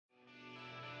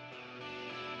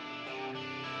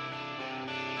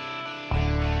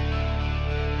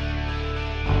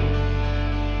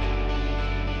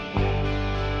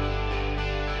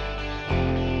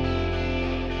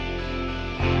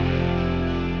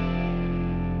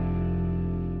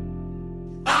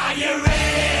Are you ready?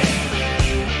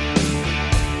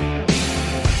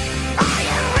 Are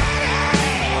you ready?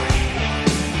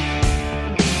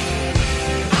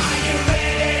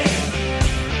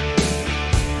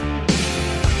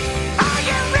 Are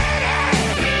you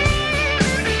ready?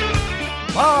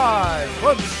 Live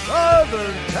from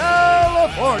Southern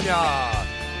California,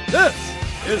 this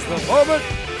is the moment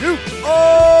you've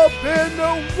all been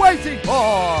waiting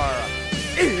for.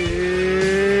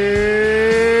 It's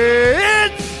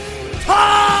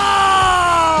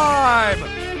time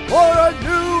for a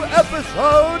new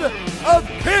episode of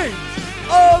Kings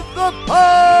of the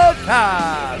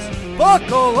Podcast.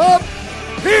 Buckle up,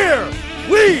 here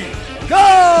we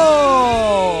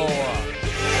go!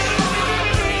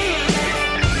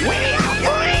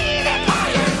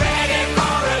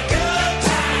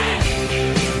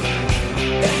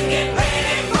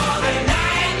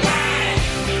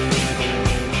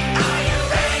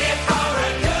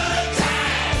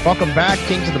 Welcome back,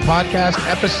 Kings of the Podcast,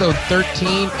 episode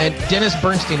 13. And Dennis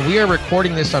Bernstein, we are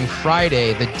recording this on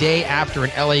Friday, the day after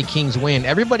an LA Kings win.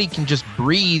 Everybody can just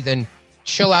breathe and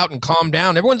chill out and calm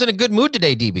down. Everyone's in a good mood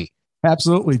today, DB.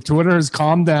 Absolutely. Twitter has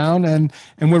calmed down, and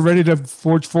we're ready to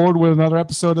forge forward with another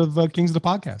episode of Kings of the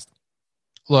Podcast.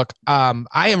 Look,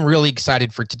 I am really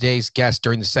excited for today's guest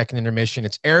during the second intermission.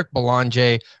 It's Eric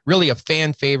Belanger, really a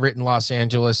fan favorite in Los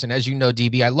Angeles. And as you know,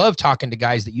 DB, I love talking to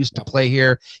guys that used to play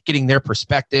here, getting their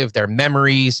perspective, their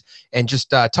memories, and just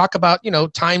talk about,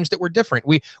 times that were different.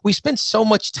 We spend so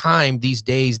much time these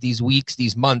days, these weeks,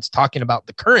 these months talking about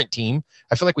the current team.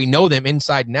 I feel like we know them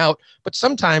inside and out, but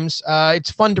sometimes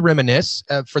it's fun to reminisce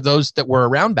for those that were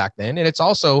around back then. And it's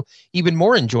also even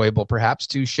more enjoyable, perhaps,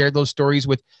 to share those stories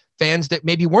with fans that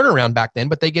maybe weren't around back then,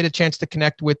 but they get a chance to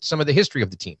connect with some of the history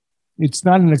of the team. It's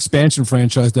not an expansion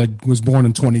franchise that was born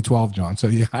in 2012, John. So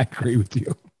yeah, I agree with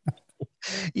you.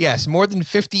 Yes, more than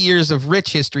 50 years of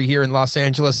rich history here in Los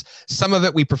Angeles. Some of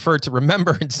it we prefer to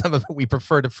remember, and some of it we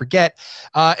prefer to forget.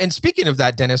 And speaking of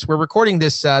that, Dennis, we're recording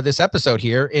this episode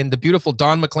here in the beautiful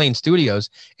Don McLean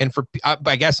Studios. And for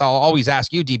I guess I'll always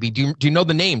ask you, DB, do you know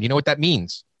the name? Do you know what that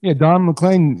means? Yeah, Don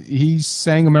McLean. He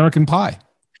sang American Pie.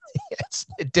 Yes,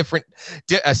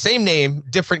 same name,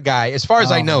 different guy. As far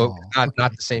as I know,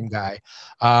 not the same guy.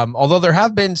 Although there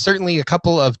have been certainly a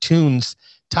couple of tunes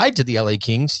tied to the LA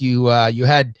Kings. You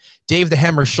had Dave the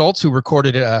Hammer Schultz, who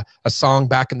recorded a song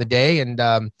back in the day,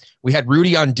 and we had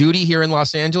Rudy on Duty here in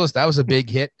Los Angeles. That was a big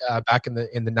hit back in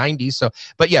the 90s. So,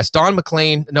 but yes, Don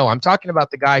McLean. No, I'm talking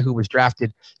about the guy who was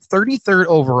drafted 33rd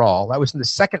overall. That was in the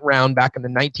second round back in the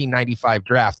 1995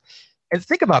 draft. And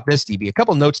think about this, DB, a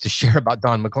couple notes to share about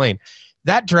Don McLean.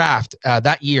 That draft,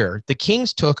 that year, the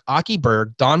Kings took Aki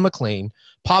Berg, Don McLean,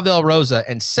 Pavel Rosa,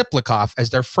 and Siplikov as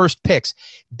their first picks.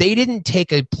 They didn't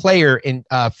take a player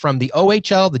from the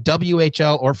OHL, the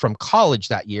WHL, or from college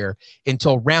that year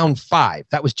until round 5.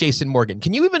 That was Jason Morgan.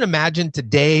 Can you even imagine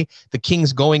today the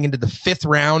Kings going into the 5th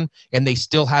round and they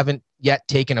still haven't yet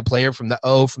taken a player from the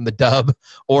O, from the Dub,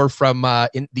 or from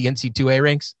in the NC2A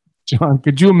ranks? John,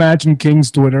 could you imagine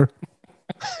Kings Twitter?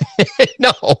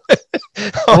 No.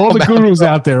 All the gurus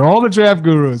out there, all the draft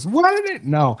gurus. What did it?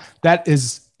 No,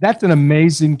 that's an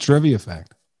amazing trivia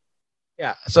fact.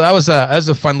 Yeah, so that was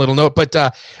a fun little note. But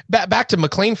back to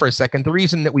McLean for a second. The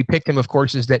reason that we picked him, of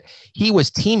course, is that he was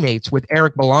teammates with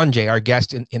Eric Belanger, our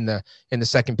guest in the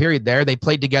second period there. They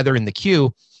played together in the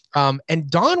Q. And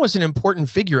Don was an important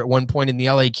figure at one point in the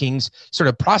LA Kings sort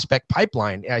of prospect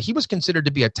pipeline. He was considered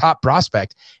to be a top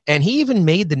prospect, and he even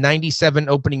made the 97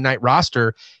 opening night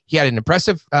roster. He had an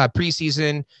impressive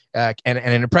preseason and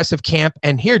an impressive camp.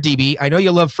 And here, DB, I know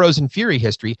you love Frozen Fury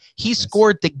history. He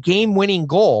scored the game-winning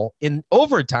goal in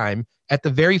overtime at the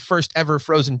very first ever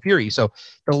Frozen Fury. So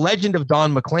the legend of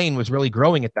Don McLean was really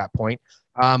growing at that point.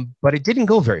 But it didn't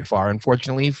go very far,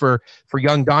 unfortunately, for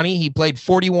young Donnie. He played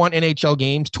 41 NHL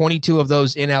games, 22 of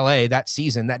those in LA that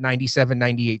season, that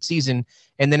 97-98 season.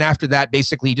 And then after that,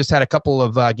 basically just had a couple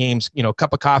of games,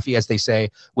 cup of coffee, as they say,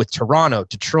 with Toronto,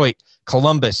 Detroit,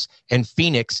 Columbus, and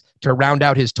Phoenix to round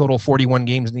out his total 41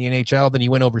 games in the NHL. Then he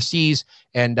went overseas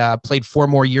and played 4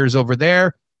 more years over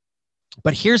there.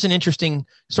 But here's an interesting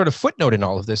sort of footnote in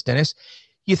all of this, Dennis.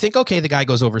 You think, okay, the guy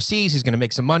goes overseas, he's going to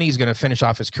make some money, he's going to finish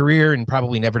off his career and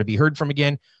probably never to be heard from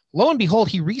again. Lo and behold,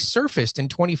 he resurfaced in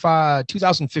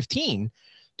 2015.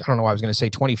 I don't know why I was going to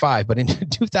say 25, but in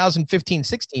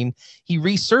 2015-16, he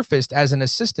resurfaced as an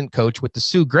assistant coach with the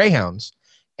Sioux Greyhounds.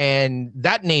 And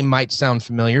that name might sound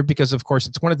familiar because, of course,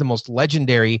 it's one of the most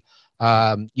legendary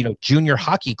junior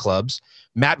hockey clubs.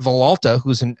 Matt Villalta,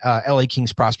 who's an LA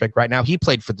Kings prospect right now, he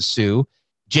played for the Sioux.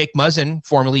 Jake Muzzin,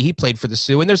 formerly, he played for the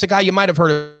Sioux. And there's a guy you might have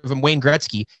heard of him, Wayne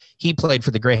Gretzky. He played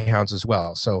for the Greyhounds as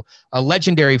well. So a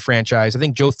legendary franchise. I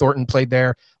think Joe Thornton played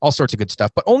there, all sorts of good stuff.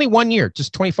 But only 1 year,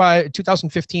 just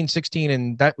 2015-16,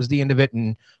 and that was the end of it.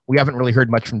 And we haven't really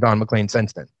heard much from Don McLean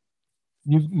since then.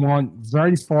 You've gone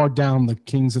very far down the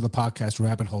Kings of the Podcast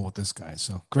rabbit hole with this guy.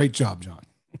 So great job, John.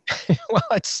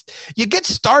 Well, you get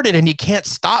started and you can't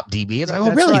stop, DB. It's like,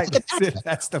 oh, really? Right.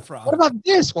 That's the problem. What about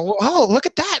this? Well, oh, look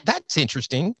at that. That's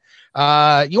interesting.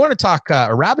 You want to talk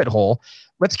a rabbit hole?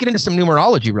 Let's get into some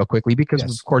numerology real quickly because,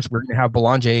 of course, we're going to have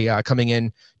Belanger coming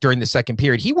in during the second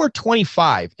period. He wore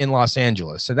 25 in Los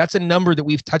Angeles. So that's a number that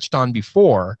we've touched on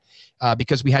before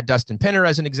because we had Dustin Penner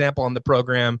as an example on the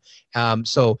program.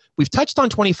 So we've touched on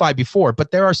 25 before,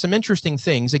 but there are some interesting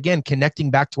things, again, connecting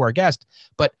back to our guest.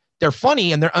 But they're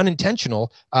funny and they're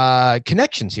unintentional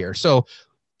connections here. So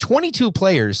 22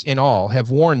 players in all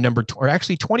have worn or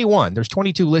actually 21. There's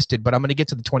 22 listed, but I'm going to get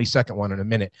to the 22nd one in a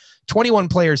minute. 21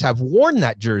 players have worn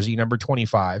that jersey, number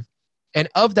 25. And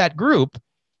of that group,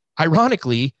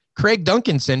 ironically, Craig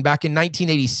Duncanson back in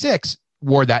 1986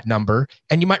 wore that number.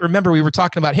 And you might remember we were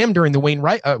talking about him during the Wayne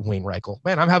Reichel.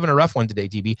 Man, I'm having a rough one today,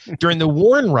 DB. During the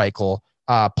Warren Reichel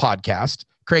podcast,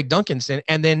 Craig Duncanson.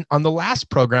 And then on the last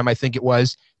program, I think it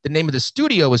was, the name of the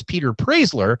studio was Peter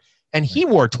Praisler, and he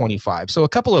wore 25. So a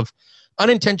couple of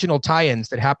unintentional tie-ins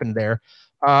that happened there.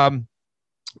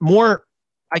 More,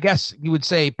 I guess you would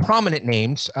say, prominent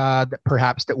names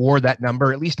that wore that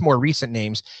number, at least more recent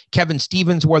names. Kevin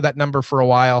Stevens wore that number for a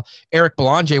while. Eric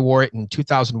Belanger wore it in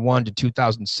 2001 to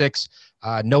 2006.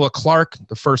 Noah Clark,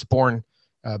 the firstborn,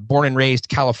 born and raised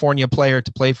California player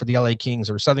to play for the LA Kings,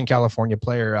 or Southern California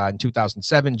player in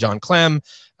 2007. John Clem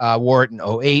wore it in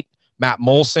 2008. Matt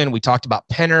Molson, we talked about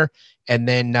Penner. And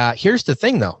then here's the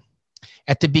thing, though.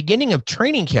 At the beginning of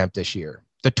training camp this year,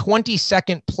 the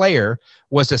 22nd player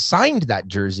was assigned that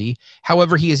jersey.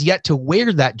 However, he has yet to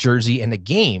wear that jersey in a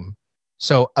game.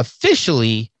 So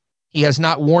officially, he has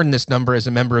not worn this number as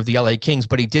a member of the LA Kings,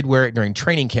 but he did wear it during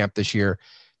training camp this year.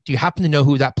 Do you happen to know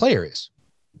who that player is?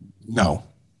 No.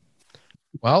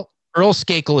 Well, Earl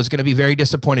Skakel is going to be very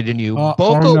disappointed in you.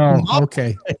 No.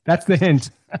 Okay. That's the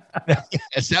hint.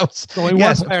 Yes, that was only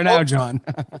one player now, John.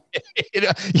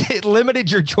 it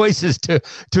limited your choices to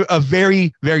a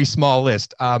very, very small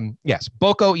list. Yes,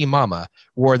 Boko Imama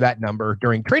wore that number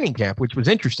during training camp, which was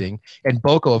interesting. And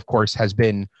Boko, of course, has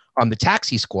been on the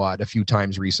taxi squad a few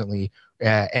times recently.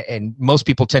 And most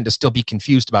people tend to still be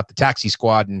confused about the taxi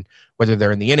squad and whether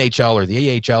they're in the NHL or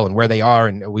the AHL and where they are.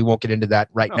 And we won't get into that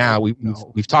now.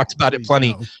 We've talked about it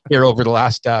plenty here over the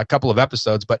last couple of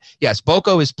episodes. But yes,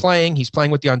 Boko is playing. He's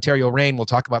playing with the Ontario Reign. We'll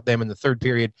talk about them in the third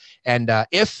period. And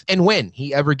if and when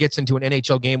he ever gets into an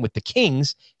NHL game with the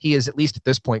Kings, he is, at least at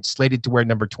this point, slated to wear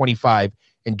number 25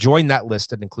 and join that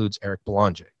list that includes Eric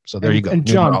Belanger. So there you go. And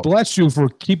John, bless you for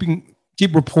keep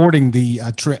reporting the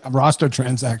roster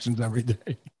transactions every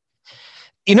day.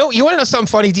 You want to know something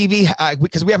funny, DB?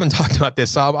 Because we haven't talked about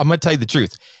this, so I'm going to tell you the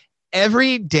truth.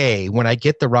 Every day when I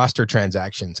get the roster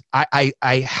transactions,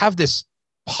 I have this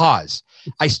pause.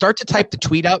 I start to type the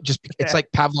tweet out. It's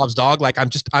like Pavlov's dog. Like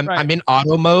I'm in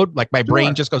auto mode. Like my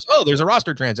brain just goes, oh, there's a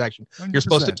roster transaction. 100%. You're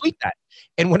supposed to tweet that.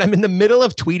 And when I'm in the middle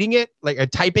of tweeting it, like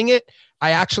typing it,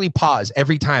 I actually pause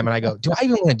every time and I go, do I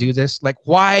even want to do this? Like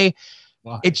why?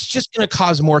 It's just going to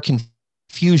cause more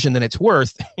confusion than it's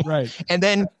worth. Right. And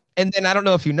then I don't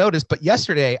know if you noticed, but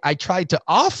yesterday I tried to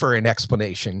offer an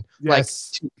explanation,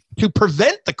 yes, like to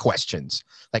prevent the questions.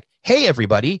 Like, hey,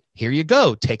 everybody, here you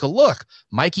go. Take a look.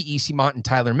 Mikey Easymont and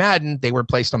Tyler Madden, they were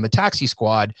placed on the taxi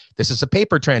squad. This is a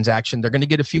paper transaction. They're going to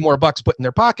get a few more bucks put in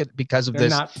their pocket because of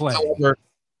this. Not playing.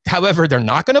 However, they're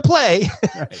not going to play.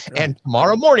 Right. And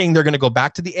tomorrow morning, they're going to go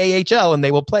back to the AHL and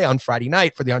they will play on Friday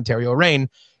night for the Ontario Reign.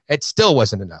 It still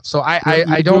wasn't enough. So I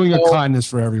don't doing know. a kindness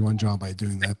for everyone, John, by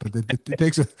doing that. But it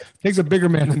takes a bigger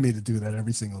man than me to do that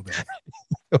every single day.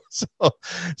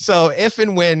 So if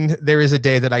and when there is a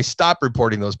day that I stop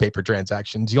reporting those paper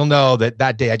transactions, you'll know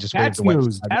that day I just waved away.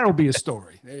 News. That'll be a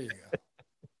story. There you go.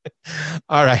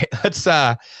 All right, let's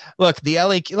look.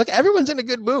 Everyone's in a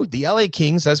good mood. The LA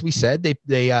Kings, as we said,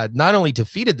 they not only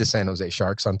defeated the San Jose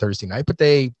Sharks on Thursday night, but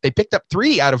they picked up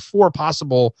 3 out of 4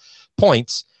 possible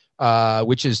points.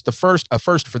 Which is a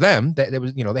first for them. They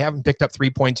haven't picked up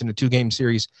 3 points in a 2-game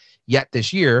series yet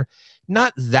this year.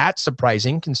 Not that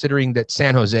surprising, considering that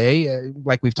San Jose,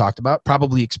 like we've talked about,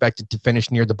 probably expected to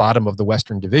finish near the bottom of the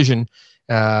Western Division.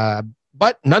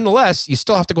 But nonetheless, you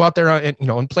still have to go out there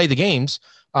and play the games.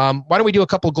 Why don't we do a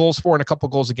couple goals for and a couple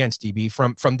goals against, DB,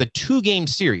 from the 2-game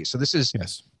series? So this is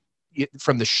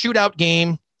from the shootout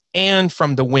game and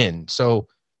from the win. So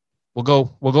We'll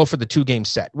go for the 2-game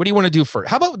set. What do you want to do first?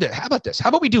 How about this? How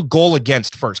about we do goal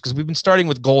against first? Because we've been starting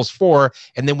with goals for,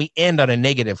 and then we end on a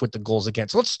negative with the goals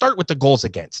against. So let's start with the goals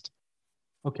against.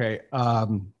 Okay.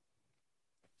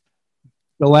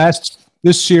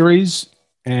 This series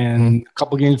and a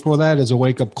couple games before that is a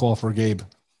wake-up call for Gabe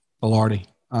Vilardi.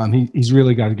 He's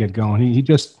really got to get going.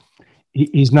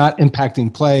 He's not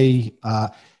impacting play.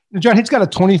 John, he's got a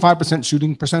 25%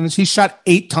 shooting percentage. He shot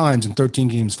 8 times in 13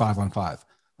 games, 5-on-5.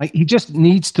 Like, he just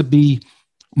needs to be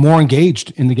more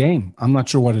engaged in the game. I'm not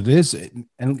sure what it is.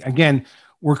 And again,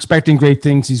 we're expecting great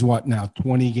things. He's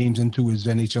 20 games into his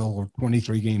NHL, or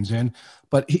 23 games in,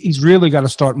 but he's really got to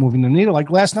start moving the needle.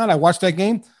 Like last night, I watched that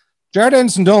game. Jared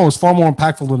Anderson-Dolan was far more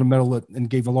impactful in the middle than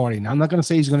Gabe Vilardi. Now, I'm not going to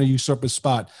say he's going to usurp his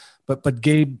spot, but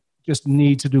Gabe just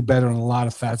needs to do better in a lot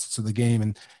of facets of the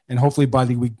game. And hopefully by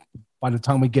the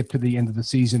time we get to the end of the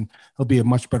season, he'll be a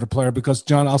much better player, because,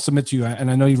 John, I'll submit to you,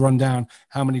 and I know you run down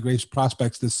how many great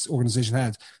prospects this organization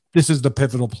has. This is the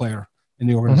pivotal player in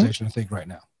the organization, I think, right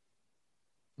now.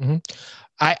 Mm-hmm.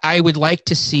 I would like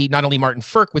to see not only Martin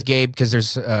Frk with Gabe, because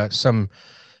there's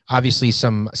obviously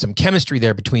some chemistry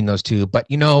there between those two, but,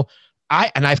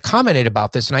 I've commented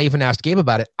about this, and I even asked Gabe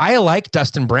about it. I like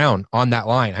Dustin Brown on that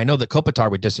line. I know that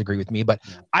Kopitar would disagree with me, but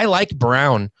I like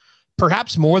Brown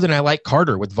perhaps more than I like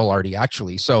Carter with Vilardi,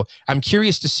 actually. So I'm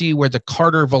curious to see where the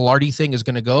Carter-Vilardi thing is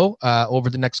going to go over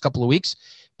the next couple of weeks.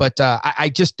 But I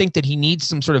just think that he needs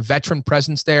some sort of veteran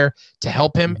presence there to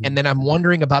help him. And then I'm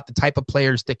wondering about the type of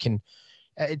players that can,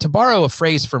 to borrow a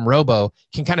phrase from Robo,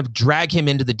 can kind of drag him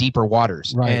into the deeper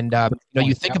waters. Right. And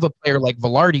you think of a player like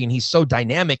Vilardi, and he's so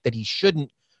dynamic that he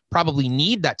shouldn't probably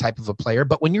need that type of a player.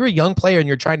 But when you're a young player and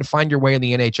you're trying to find your way in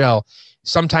the NHL,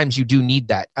 sometimes you do need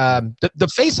that. The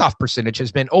face-off percentage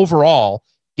has been overall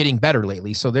getting better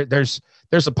lately. So there's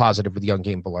a positive with young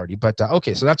Gabe Vilardi. But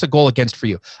okay, so that's a goal against for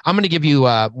you. I'm going to give you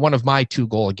one of my 2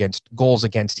 goals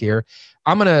against here.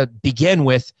 I'm going to begin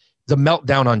with the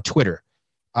meltdown on Twitter.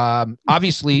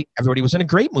 Obviously, everybody was in a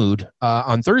great mood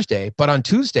on Thursday, but on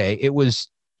Tuesday, it was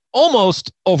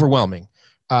almost overwhelming.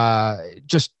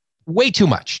 Just way too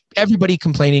much. Everybody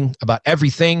complaining about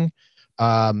everything.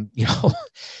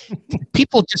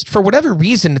 People just, for whatever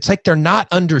reason, it's like they're not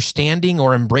understanding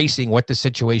or embracing what the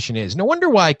situation is. No wonder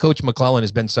why Coach McClellan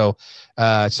has been so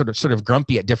sort of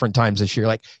grumpy at different times this year.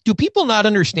 Like, do people not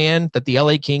understand that the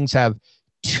LA Kings have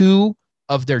 2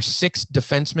 of their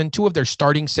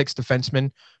starting 6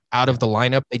 defensemen out of the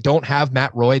lineup? They don't have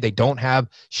Matt Roy. They don't have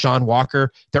Sean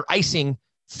Walker. They're icing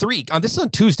 3. This is on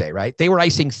Tuesday, right? They were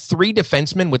icing 3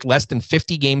 defensemen with less than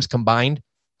 50 games combined.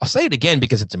 I'll say it again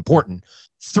because it's important.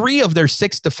 3 of their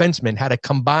 6 defensemen had a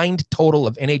combined total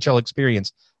of NHL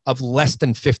experience of less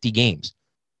than 50 games.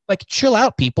 Like, chill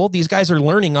out, people. These guys are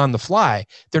learning on the fly.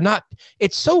 They're not.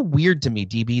 It's so weird to me,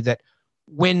 DB, that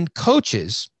when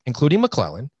coaches, including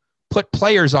McClellan, put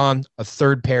players on a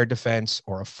 3rd pair defense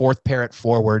or a 4th pair at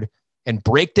forward and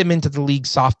break them into the league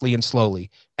softly and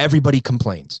slowly, everybody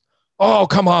complains. Oh,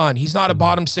 come on. He's not a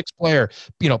bottom 6 player.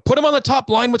 Put him on the top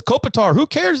line with Kopitar. Who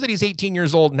cares that he's 18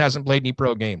 years old and hasn't played any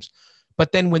pro games?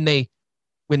 But then when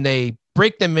they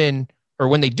break them in, or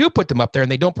when they do put them up there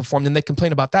and they don't perform, then they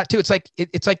complain about that too. It's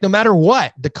like no matter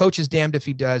what, the coach is damned if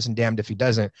he does and damned if he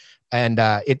doesn't. And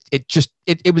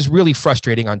it was really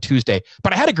frustrating on Tuesday.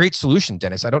 But I had a great solution,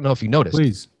 Dennis. I don't know if you noticed.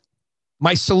 Please.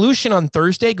 My solution on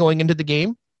Thursday going into the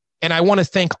game, and I want to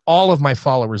thank all of my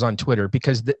followers on Twitter,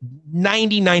 because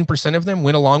 99% of them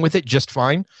went along with it just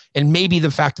fine. And maybe the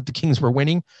fact that the Kings were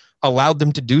winning allowed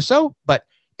them to do so. But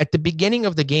at the beginning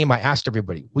of the game, I asked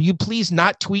everybody, will you please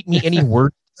not tweet me any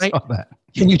words tonight?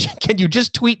 Can you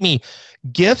just tweet me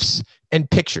GIFs and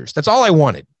pictures? That's all I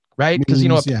wanted, right? Because,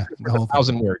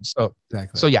 1,000 words. So,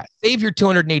 exactly. So yeah, save your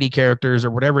 280 characters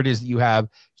or whatever it is that you have.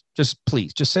 Just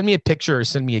please, just send me a picture or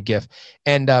send me a GIF.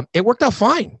 And it worked out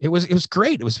fine. It was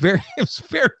great. It was very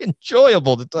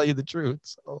enjoyable, to tell you the truth.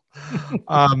 So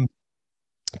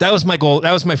that was my goal.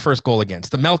 That was my first goal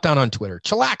against the meltdown on Twitter.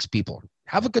 Chillax, people.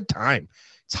 Have a good time.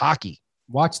 It's hockey.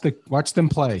 Watch them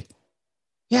play.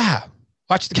 Yeah.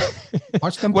 Watch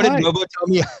them What play. Did Robo tell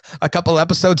me a couple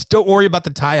episodes? Don't worry about the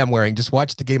tie I'm wearing. Just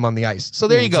watch the game on the ice. So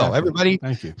there you go, everybody.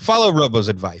 Thank you. Follow Robo's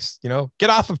advice. Get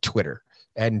off of Twitter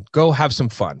and go have some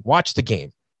fun. Watch the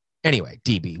game. Anyway,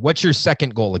 DB, what's your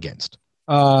second goal against?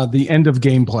 The end of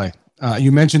gameplay.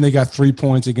 You mentioned they got 3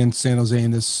 points against San Jose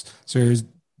in this series.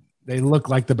 They look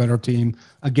like the better team.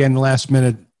 Again, last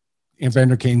minute,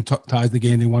 Evander Kane ties the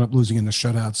game. They wound up losing in the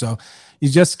shutout. So you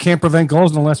just can't prevent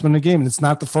goals in the last minute of the game. And it's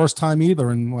not the first time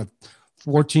either. In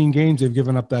 14 games, they've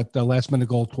given up that last minute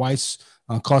goal twice,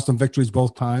 cost them victories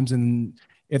both times. And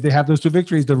if they have those 2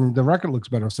 victories, the record looks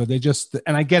better. So they just,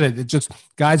 and I get it. It's just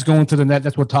guys going to the net.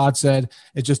 That's what Todd said.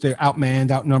 It's just they're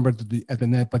outmanned, outnumbered at the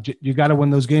net. But you got to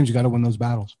win those games. You got to win those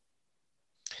battles.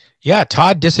 Yeah,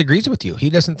 Todd disagrees with you.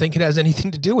 He doesn't think it has anything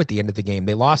to do with the end of the game.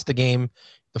 They lost the game,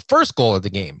 the first goal of the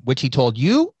game, which he told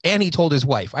you and he told his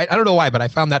wife. I don't know why, but I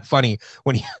found that funny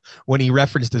when he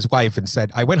referenced his wife and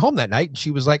said, I went home that night and she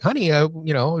was like, honey, it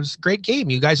was a great game.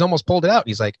 You guys almost pulled it out. And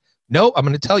he's like, no, I'm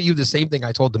going to tell you the same thing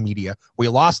I told the media. We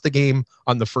lost the game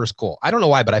on the first goal. I don't know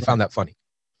why, but I found that funny.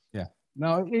 Yeah.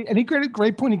 No, and he created a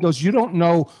great point. He goes, you don't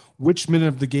know which minute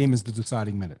of the game is the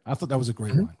deciding minute. I thought that was a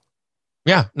great line.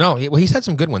 Yeah, no, he's had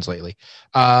some good ones lately.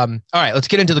 All right, let's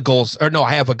get into the goals. Or no,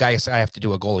 I have a guy I have to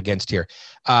do a goal against here.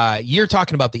 You're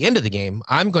talking about the end of the game.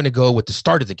 I'm going to go with the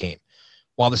start of the game.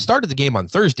 While the start of the game on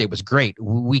Thursday was great,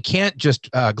 we can't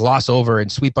just gloss over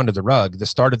and sweep under the rug the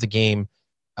start of the game,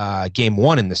 game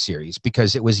 1 in the series,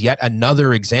 because it was yet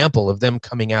another example of them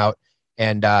coming out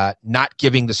and not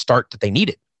giving the start that they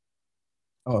needed.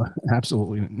 Oh,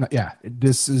 absolutely. Yeah,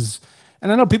 this is,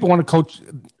 and I know people want to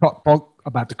talk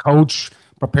about the coach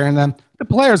preparing them. The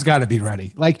players got to be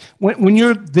ready. Like when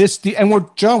you're this, and we're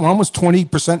almost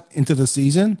 20% into the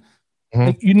season.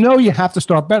 Like, you have to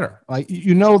start better. Like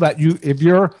that if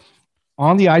you're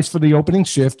on the ice for the opening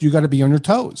shift, you got to be on your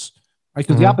toes. Right?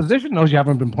 Because the opposition knows you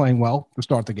haven't been playing well to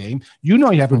start the game. You know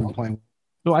you haven't been playing.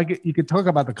 So you could talk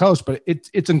about the coach, but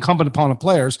it's incumbent upon the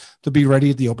players to be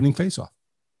ready at the opening faceoff.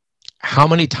 How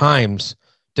many times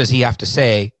does he have to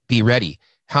say, be ready?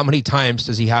 How many times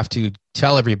does he have to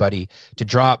tell everybody to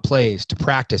draw up plays, to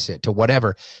practice it, to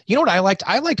whatever? You know what I liked?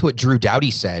 I liked what Drew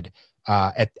Doughty said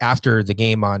after the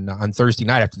game on Thursday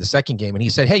night, after the second game. And he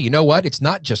said, hey, you know what? It's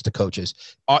not just the coaches.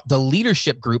 The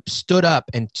leadership group stood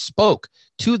up and spoke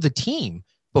to the team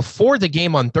before the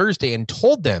game on Thursday and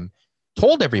told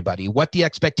everybody what the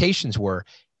expectations were.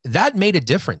 That made a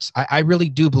difference. I really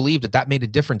do believe that made a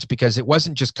difference, because it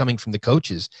wasn't just coming from the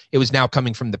coaches. It was now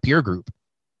coming from the peer group.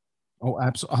 Oh,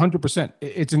 absolutely. 100%.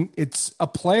 It's a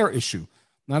player issue,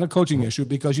 not a coaching issue,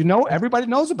 because everybody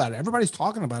knows about it. Everybody's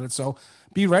talking about it. So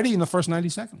be ready in the first 90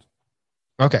 seconds.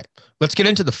 Okay. Let's get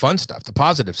into the fun stuff, the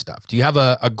positive stuff. Do you have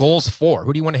a goals for?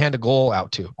 Who do you want to hand a goal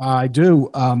out to? I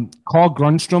do. Carl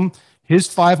Grundstrom, his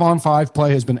 5-on-5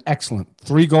 play has been excellent.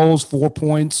 3 goals, 4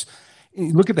 points.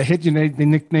 You look at the hit, they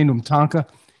nicknamed him Tonka.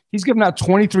 He's given out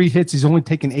 23 hits. He's only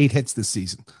taken 8 hits this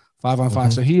season.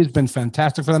 5-on-5. So he has been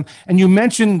fantastic for them. And you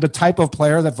mentioned the type of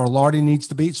player that Velarde needs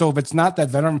to be. So if it's not that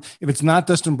veteran, if it's not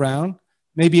Dustin Brown,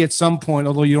 maybe at some point,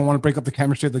 although you don't want to break up the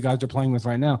chemistry of the guys they're playing with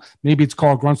right now, maybe it's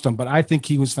Carl Grundstrom. But I think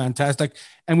he was fantastic.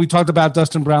 And we talked about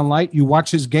Dustin Brown light. You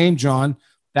watch his game, John.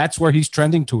 That's where he's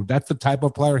trending to. That's the type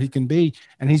of player he can be.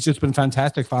 And he's just been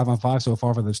fantastic 5-on-5 so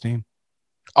far for this team.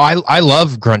 I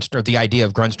love Grundstrom, the idea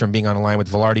of Grundstrom being on a line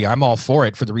with Velarde. I'm all for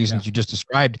it for the reasons you just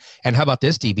described. And how about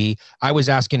this, DB? I was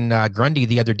asking Grundy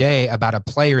the other day about a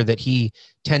player that he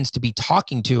tends to be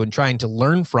talking to and trying to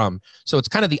learn from. So it's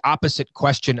kind of the opposite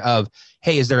question of,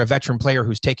 hey, is there a veteran player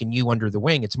who's taken you under the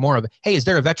wing? It's more of, hey, is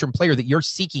there a veteran player that you're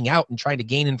seeking out and trying to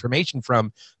gain information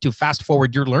from to fast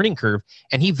forward your learning curve?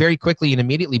 And he very quickly and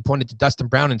immediately pointed to Dustin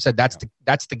Brown and said, that's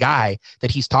the guy that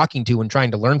he's talking to and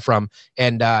trying to learn from.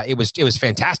 And it was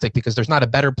fantastic, because there's not a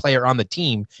better player on the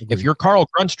team. Mm-hmm. If you're Carl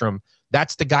Grundstrom,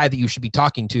 that's the guy that you should be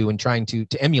talking to and trying to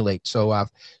emulate. So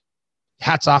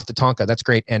hats off to Tonka. That's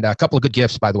great. And a couple of good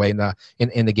gifts, by the way,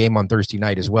 in the game on Thursday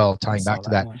night as well, tying back to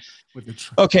that.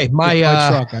 Okay,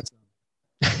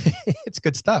 it's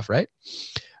good stuff, right?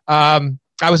 I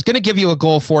was going to give you a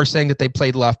goal for saying that they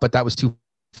played left, but that was too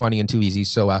funny and too easy.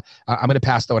 So I'm going to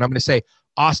pass, though, and I'm going to say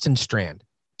Austin Strand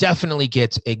definitely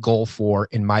gets a goal for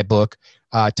in my book.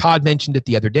 Todd mentioned it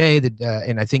the other day, that,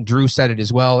 and I think Drew said it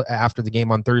as well after the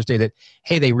game on Thursday, that,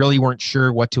 hey, they really weren't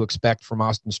sure what to expect from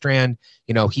Austin Strand.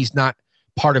 He's not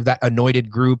part of that anointed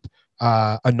group,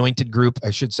 I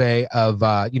should say, of,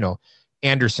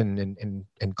 Anderson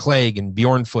and Clegg and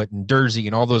Bjornfoot and Dursey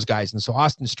and all those guys. And so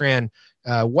Austin Strand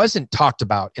wasn't talked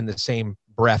about in the same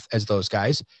breath as those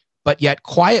guys, but yet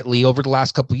quietly over the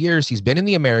last couple of years, he's been in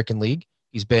the American League.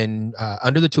 He's been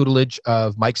under the tutelage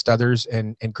of Mike Stuthers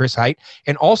and Chris Height.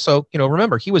 And also,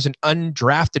 remember, he was an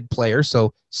undrafted player,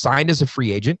 so signed as a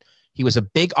free agent. He was a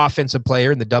big offensive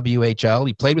player in the WHL.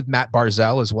 He played with Matt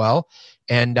Barzell as well.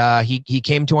 And he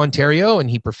came to Ontario and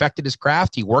he perfected his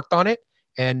craft. He worked on it.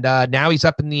 And now he's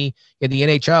up in the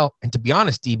NHL. And to be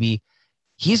honest, DB,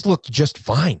 he's looked just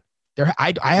fine.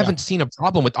 I haven't seen a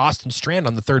problem with Austin Strand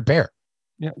on the third pair.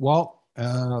 Yeah, well,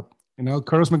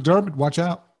 Curtis McDermott, watch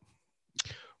out.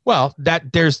 Well,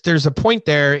 that there's a point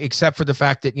there, except for the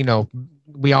fact that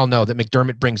we all know that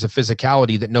McDermott brings a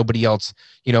physicality that nobody else,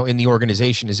 in the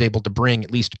organization is able to bring,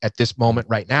 at least at this moment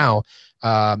right now.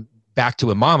 Back to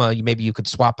Imama, maybe you could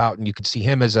swap out and you could see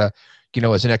him as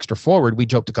as an extra forward. We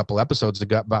joked a couple episodes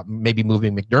ago about maybe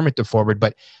moving McDermott to forward,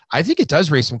 but I think it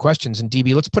does raise some questions. And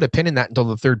DB, let's put a pin in that until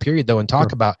the third period, though, and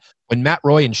talk about when Matt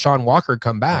Roy and Sean Walker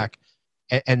come back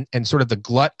and sort of the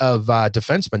glut of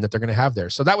defensemen that they're going to have there.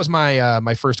 So that was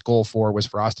my first goal was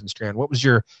for Austin Strand. What was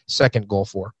your second goal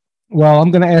for? Well,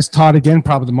 I'm going to ask Todd again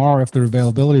probably tomorrow after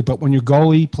availability, but when your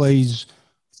goalie plays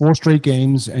 4 straight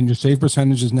games and your save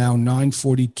percentage is now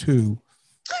 .942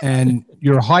 and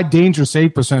your high danger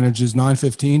save percentage is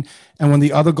 .915, and when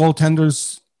the other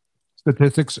goaltenders'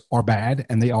 statistics are bad,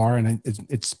 and they are, and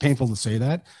it's painful to say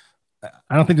that,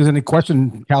 I don't think there's any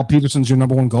question Cal Peterson's your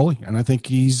number one goalie, and I think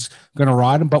he's going to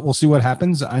ride him, but we'll see what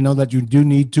happens. I know that you do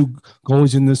need 2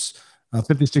 goalies in this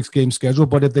 56-game schedule,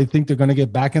 but if they think they're going to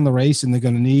get back in the race and they're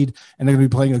going to be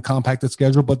playing a compacted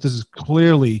schedule, but this is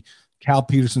clearly Cal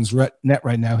Peterson's net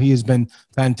right now. He has been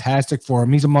fantastic for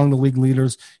him. He's among the league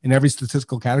leaders in every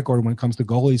statistical category when it comes to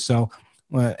goalies. So,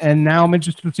 and now I'm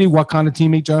interested to see what kind of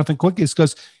teammate Jonathan Quick is,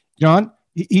 because John,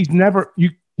 he's never.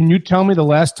 Can you tell me the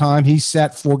last time he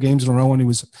sat 4 games in a row when he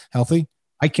was healthy?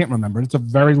 I can't remember. It's a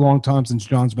very long time since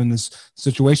John's been in this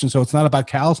situation. So it's not about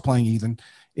Cal's playing even.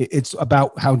 It's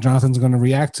about how Jonathan's going to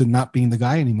react to not being the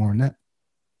guy anymore in net.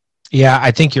 Yeah,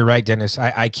 I think you're right, Dennis.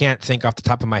 I can't think off the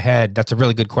top of my head. That's a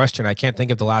really good question. I can't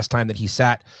think of the last time that he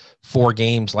sat 4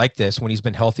 games like this when he's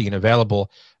been healthy and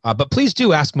available. But please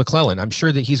do ask McClellan. I'm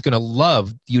sure that he's going to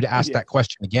love you to ask that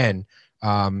question again.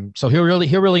 So he'll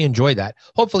really enjoy that.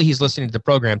 Hopefully he's listening to the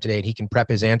program today and he can prep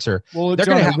his answer. Well,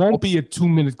 it won't be a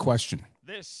 2-minute question.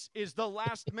 This is the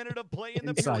last minute of play in the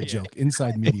inside period.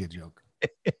 Inside media joke.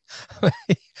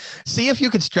 See if you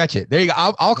can stretch it. There you go.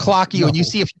 I'll clock you and you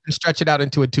see if you can stretch it out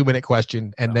into a 2-minute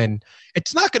question. And then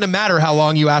it's not going to matter how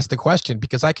long you ask the question,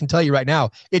 because I can tell you right now,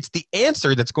 it's the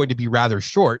answer that's going to be rather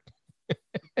short.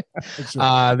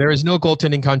 There is no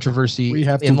goaltending controversy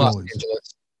in Los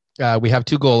Angeles. We have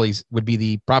 2 goalies would be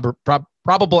the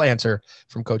probable answer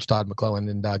from Coach Todd McClellan,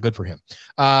 and good for him.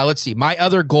 Let's see. My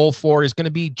other goal for is going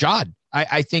to be Jod.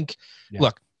 I think,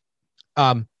 look,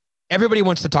 everybody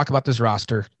wants to talk about this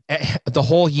roster. The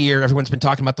whole year, everyone's been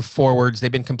talking about the forwards.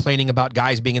 They've been complaining about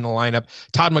guys being in the lineup.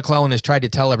 Todd McClellan has tried to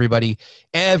tell everybody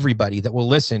that will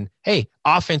listen, hey,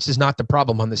 offense is not the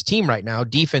problem on this team right now.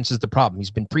 Defense is the problem.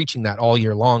 He's been preaching that all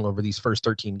year long over these first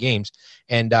 13 games.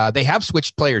 And they have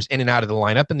switched players in and out of the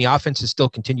lineup, and the offense has still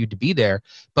continued to be there.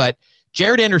 But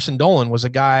Jared Anderson-Dolan was a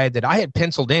guy that I had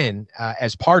penciled in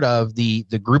as part of the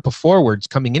group of forwards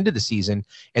coming into the season.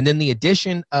 And then the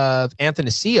addition of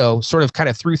Athanasiou sort of kind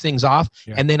of threw things off.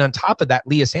 Yeah. And then on top of that,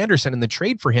 Lias Andersson and the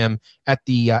trade for him at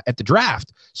the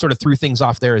draft sort of threw things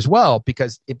off there as well,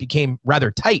 because it became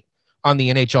rather tight on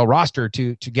the NHL roster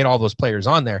to get all those players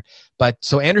on there. But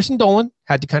so Anderson-Dolan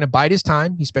had to kind of bide his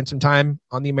time. He spent some time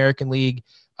on the American League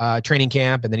training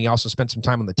camp, and then he also spent some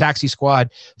time on the taxi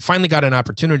squad. Finally got an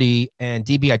opportunity, and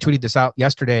DB, I tweeted this out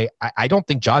yesterday. I don't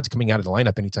think Jod's coming out of the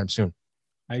lineup anytime soon.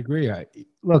 I agree.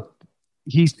 Look,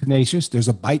 he's tenacious. There's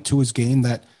a bite to his game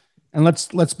that, and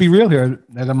let's be real here,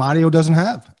 that Amadio doesn't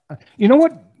have. You know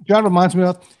what Jod reminds me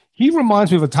of? He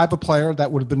reminds me of a type of player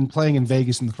that would have been playing in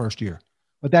Vegas in the first year.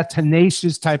 But that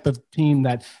tenacious type of team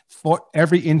that fought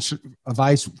every inch of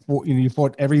ice for, you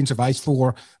fought every inch of ice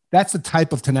for. That's the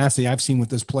type of tenacity I've seen with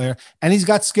this player, and he's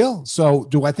got skill. So,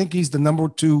 do I think he's the number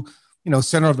 2,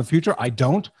 center of the future? I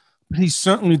don't, but he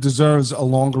certainly deserves a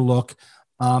longer look.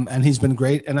 And he's been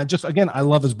great. And I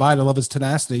love his bite. I love his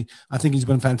tenacity. I think he's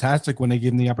been fantastic when they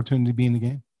give him the opportunity to be in the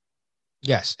game.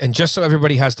 Yes, and just so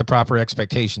everybody has the proper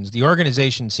expectations, the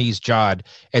organization sees Jod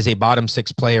as a bottom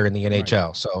 6 player in the NHL.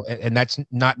 Right. So, and that's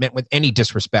not meant with any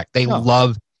disrespect. They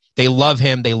love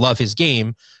him. They love his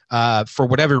game. For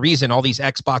whatever reason, all these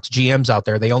Xbox GMs out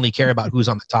there, they only care about who's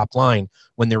on the top line,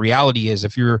 when the reality is,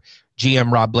 if you're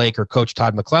GM Rob Blake or Coach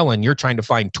Todd McClellan, you're trying to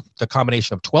find the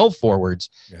combination of 12 forwards,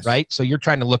 right? So you're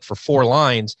trying to look for 4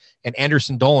 lines, and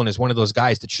Anderson-Dolan is one of those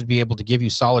guys that should be able to give you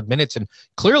solid minutes. And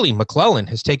clearly McClellan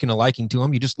has taken a liking to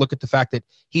him. You just look at the fact that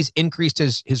he's increased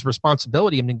his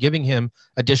responsibility and been giving him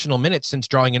additional minutes since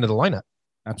drawing into the lineup.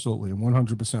 Absolutely,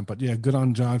 100%. But yeah, good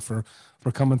on John for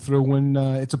coming through when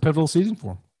it's a pivotal season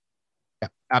for him. Yeah,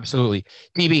 absolutely.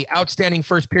 DB, outstanding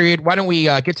first period. Why don't we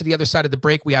get to the other side of the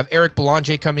break? We have Eric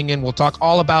Belanger coming in. We'll talk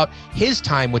all about his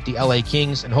time with the LA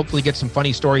Kings and hopefully get some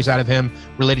funny stories out of him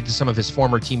related to some of his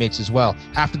former teammates as well.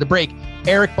 After the break,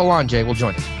 Eric Belanger will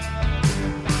join us.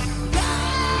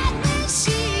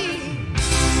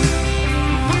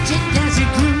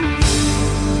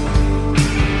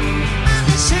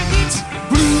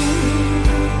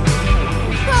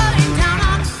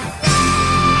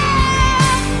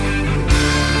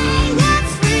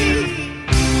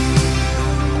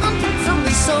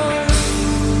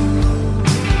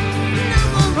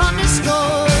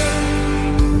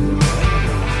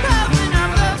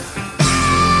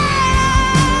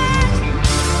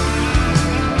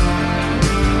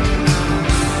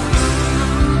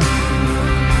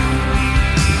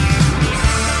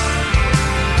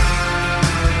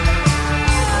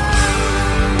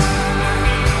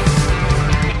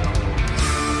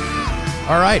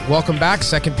 All right, welcome back.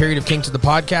 Second period of Kings of the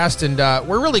Podcast, and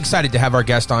we're really excited to have our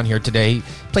guest on here today. He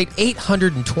played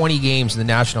 820 games in the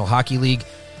National Hockey League.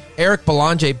 Eric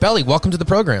Belanger. Belly, welcome to the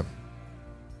program.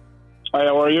 Hi,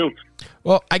 how are you?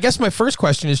 Well, I guess my first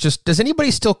question is just, does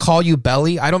anybody still call you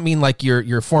Belly? I don't mean like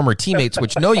your former teammates,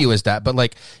 which know you as that, but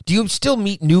like, do you still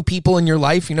meet new people in your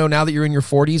life, now that you're in your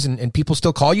 40s, and people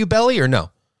still call you Belly or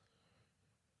no?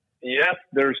 Yes,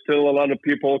 there's still a lot of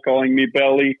people calling me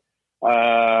Belly.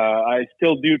 I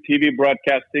still do TV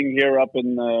broadcasting here up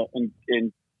in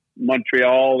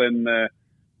Montreal, and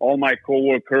all my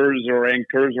coworkers or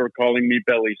anchors are calling me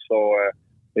Belly. So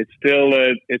it's still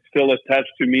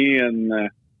attached to me, and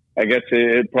I guess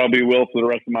it probably will for the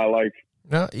rest of my life.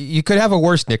 No, you could have a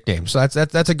worse nickname, so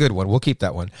that's a good one. We'll keep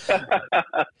that one.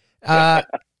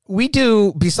 We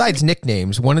do, besides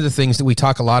nicknames, one of the things that we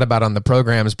talk a lot about on the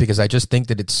programs, because I just think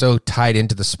that it's so tied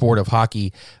into the sport of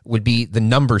hockey, would be the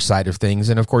number side of things.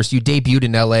 And of course, you debuted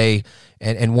in LA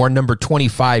and wore number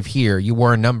 25 here. You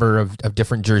wore a number of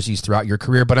different jerseys throughout your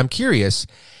career. But I'm curious,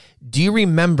 do you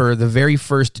remember the very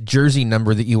first jersey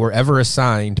number that you were ever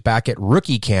assigned back at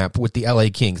rookie camp with the LA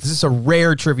Kings? This is a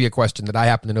rare trivia question that I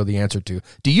happen to know the answer to.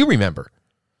 Do you remember?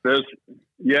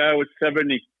 Yeah, it was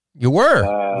 70. You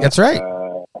were. That's right.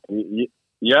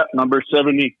 Yeah, number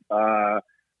 70.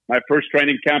 My first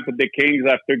training camp with the Kings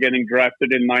after getting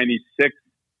drafted in 96.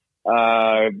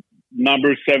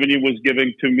 Number 70 was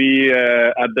given to me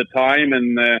at the time,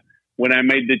 and when I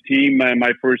made the team,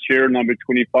 my first year, number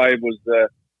 25 was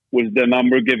the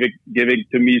number given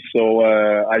to me. So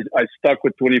I stuck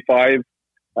with 25.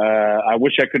 I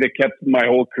wish I could have kept my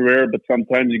whole career, but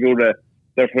sometimes you go to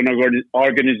different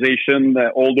organization,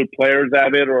 older players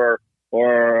have it, or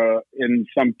in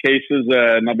some cases,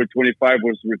 number 25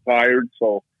 was retired.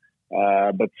 So,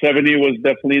 but 70 was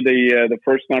definitely the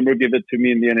first number given to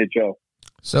me in the NHL.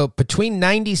 So between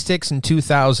 96 and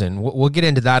 2000, we'll get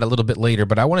into that a little bit later,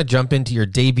 but I want to jump into your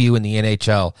debut in the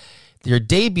NHL. Your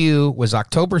debut was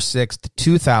October 6th,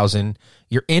 2000.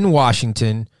 You're in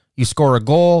Washington. You score a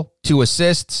goal, 2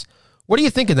 assists. What are you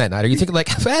thinking that night? Are you thinking like,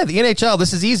 the NHL,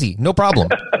 this is easy, no problem?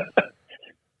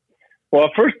 Well,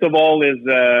 first of all is,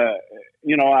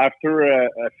 after a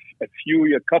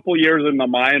couple years in the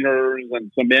minors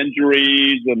and some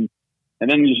injuries, and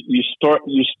then you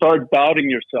start doubting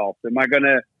yourself. Am I going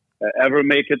to ever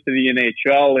make it to the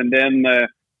NHL? And then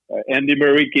Andy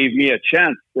Murray gave me a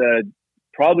chance,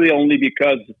 probably only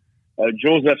because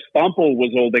Joseph Stample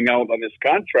was holding out on his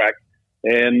contract.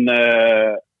 And,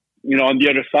 on the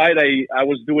other side, I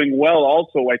was doing well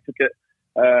also. I took it.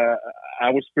 I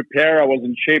was prepared. I was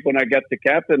in shape when I got to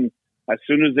camp, and as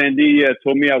soon as Andy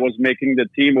told me I was making the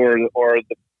team or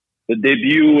the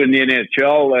debut in the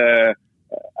NHL,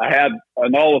 I had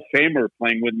an Hall of Famer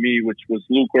playing with me, which was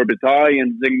Luc Robitaille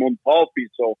and Zygmunt Palffy.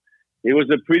 So it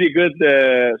was a pretty good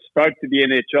start to the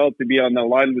NHL to be on the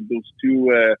line with those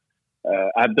two.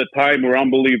 At the time, were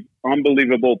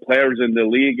unbelievable players in the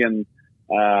league, and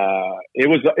it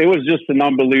was just an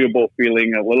unbelievable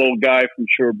feeling. A little guy from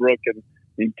Sherbrooke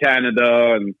in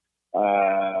Canada, and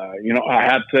I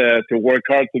had to work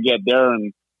hard to get there,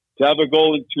 and to have a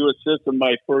goal and 2 assists in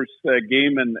my first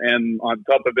game, and on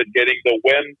top of it, getting the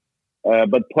win.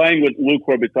 But playing with Luc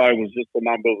Robitaille was just an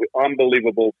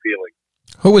unbelievable feeling.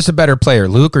 Who was the better player,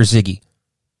 Luc or Ziggy?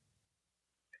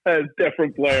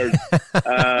 Different players.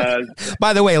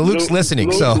 By the way, Luke's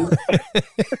listening, so.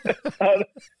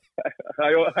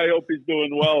 I hope he's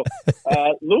doing well.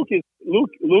 Luc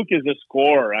is a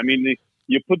scorer. I mean,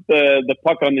 you put the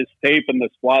puck on his tape in the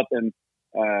slot, and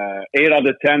 8 out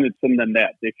of 10 it's in the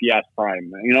net if he has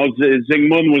time.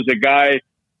 Zygmunt was a guy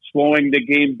slowing the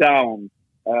game down.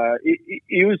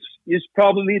 He's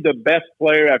probably the best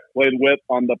player I've played with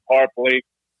on the power play,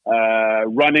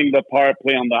 running the power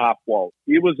play on the half wall.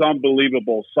 He was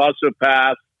unbelievable. Saucer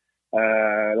pass,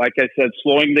 like I said,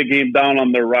 slowing the game down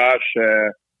on the rush.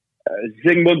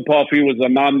 Zygmunt Palffy was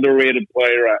an underrated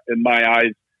player in my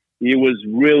eyes. He was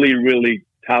really, really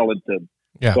talented.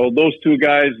 Yeah. So those two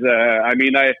guys,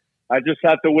 I just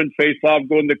had to win face-off,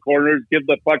 go in the corners, give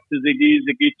the puck to Ziggy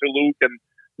to Luc, and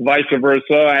vice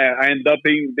versa. I ended up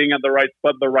being at the right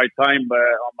spot at the right time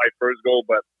on my first goal,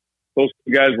 but those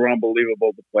two guys were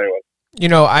unbelievable to play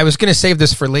with. I was going to save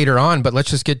this for later on, but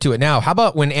let's just get to it now. How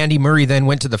about when Andy Murray then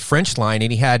went to the French line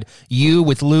and he had you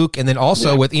with Luc and then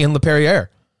also with Ian LaPerriere?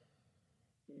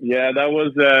 Yeah, that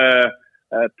was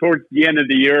towards the end of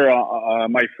the year,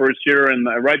 my first year, and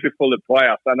right before the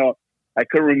playoffs. I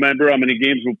couldn't remember how many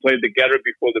games we played together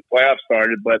before the playoffs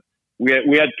started, but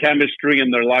we had chemistry in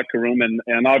their locker room,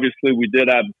 and obviously we did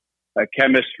have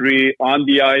chemistry on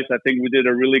the ice. I think we did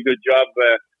a really good job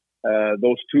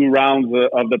those 2 rounds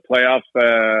of the playoffs.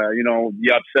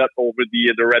 The upset over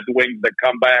the Red Wings, the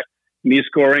comeback, me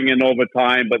scoring in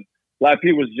overtime. But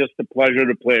Lappy was just a pleasure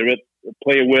to play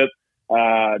with.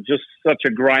 Just such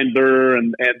a grinder,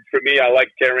 and for me, I like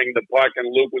carrying the puck. And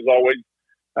Luke was always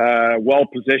well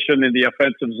positioned in the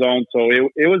offensive zone, so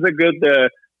it was a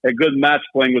good match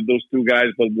playing with those 2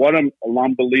 guys. But what an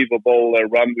unbelievable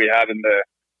run we had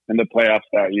in the playoffs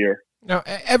that year. Now,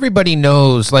 everybody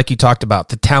knows, like you talked about,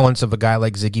 the talents of a guy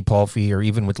like Ziggy Palffy or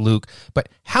even with Luke, but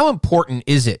how important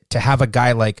is it to have a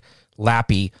guy like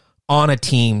Lappy on a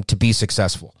team to be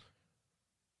successful?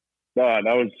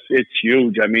 It's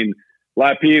huge. I mean,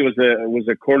 Lappy was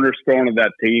a cornerstone of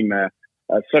that team.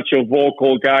 Such a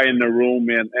vocal guy in the room,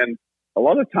 and a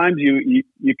lot of times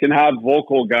you can have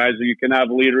vocal guys, or you can have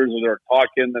leaders that are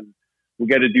talking, and we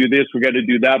got to do this, we got to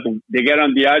do that, but they get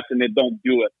on the ice and they don't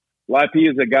do it. Lappy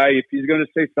is a guy, if he's going to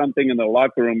say something in the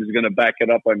locker room, he's going to back it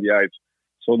up on the ice.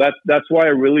 So that's why I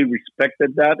really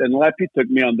respected that. And Lappy took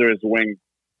me under his wing.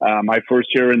 My first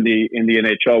year in the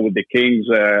NHL with the Kings,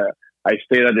 I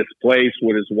stayed at his place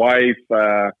with his wife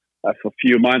for a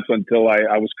few months until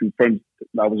I was confirmed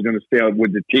I was going to stay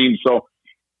with the team. So,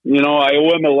 I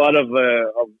owe him a lot of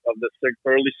the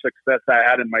early success I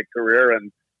had in my career.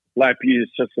 And Lappy is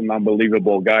just an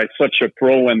unbelievable guy, such a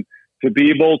pro. And to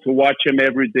be able to watch him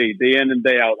every day in and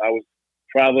day out. I was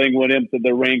traveling with him to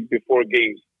the rink before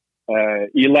games.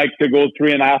 He liked to go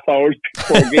 3.5 hours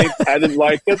before games. I didn't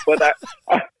like it, but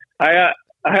I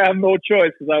have no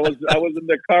choice because I was in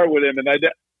the car with him, and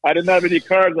I didn't have any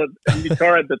car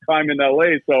at the time in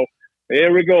LA. So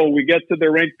here we go. We get to the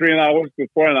rink 3 hours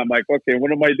before, and I'm like, okay,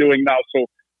 what am I doing now? So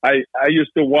I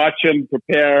used to watch him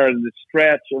prepare and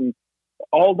stretch, and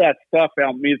all that stuff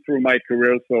helped me through my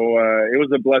career. So it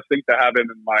was a blessing to have him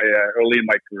early in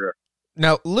my career.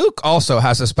 Now, Luke also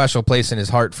has a special place in his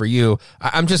heart for you.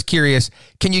 I'm just curious,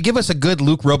 can you give us a good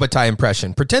Luc Robitaille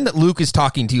impression? Pretend that Luke is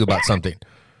talking to you about something.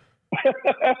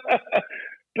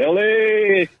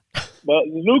 Billy. But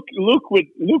Luke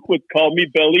would call me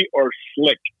Billy or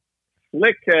Slick.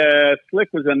 Slick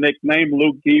was a nickname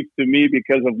Luke gave to me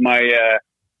because of my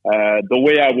the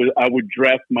way I would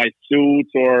dress, my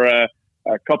suits, or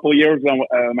my couple of years in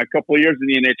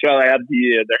the NHL, I had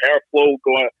the hair flow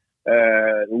going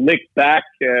licked back.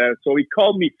 So he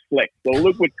called me Slick. So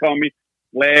Luke would call me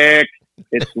Slick.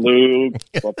 It's Luke.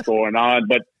 What's going on?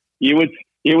 But he would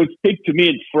speak to me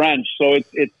in French, so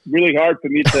it's really hard for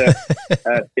me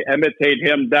to imitate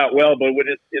him that well. But with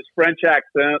his French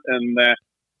accent and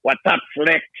what's up,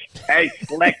 Slick? Hey,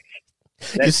 Slick.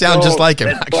 You sound just like him,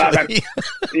 actually.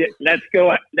 Let's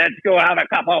go have a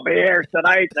couple of beers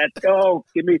tonight. Let's go.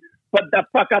 Put the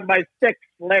puck on my stick,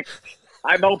 Slick.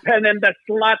 I'm opening the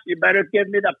slot. You better give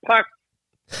me the puck.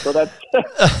 So that's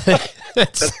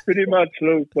pretty much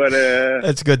Luke. But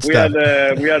that's good stuff.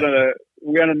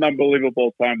 We had an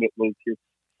unbelievable time with Luke. He's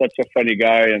such a funny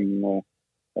guy, and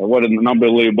what an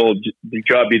unbelievable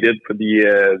job he did for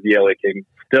the LA Kings.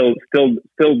 Still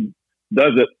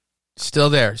does it. Still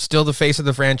there. Still the face of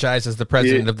the franchise as the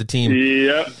president of the team.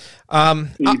 Yeah.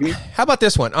 How about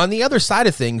this one? On the other side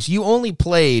of things, you only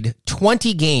played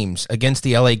 20 games against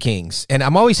the LA Kings, and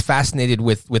I'm always fascinated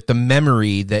with the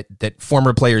memory that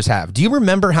former players have. Do you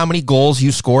remember how many goals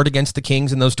you scored against the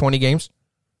Kings in those 20 games?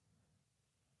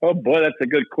 Oh, boy, that's a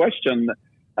good question.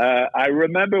 I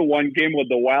remember one game with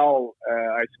the Wild,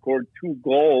 I scored 2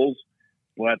 goals.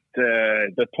 But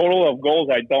the total of goals,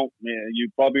 I don't. You're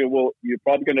probably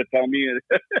going to tell me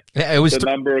it was the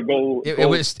number of goals.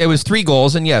 It was 3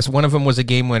 goals, and yes, one of them was a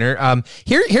game winner.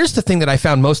 Here's the thing that I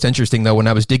found most interesting, though, when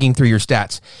I was digging through your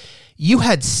stats. You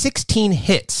had 16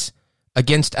 hits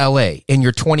against LA in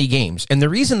your 20 games, and the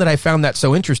reason that I found that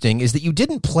so interesting is that you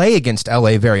didn't play against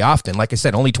LA very often. Like I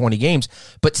said, only 20 games,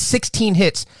 but 16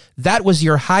 hits. That was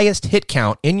your highest hit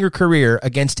count in your career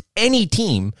against any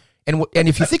team. And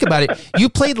if you think about it, you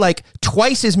played like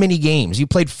twice as many games. You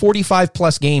played 45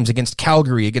 plus games against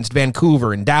Calgary, against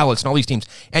Vancouver and Dallas and all these teams,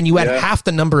 and you had half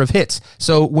the number of hits.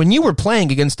 So when you were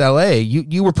playing against LA,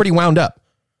 you were pretty wound up.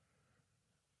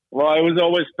 Well, it was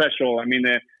always special. I mean,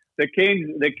 the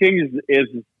Kings is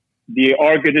the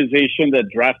organization that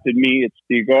drafted me. It's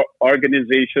the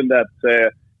organization that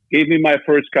gave me my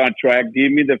first contract,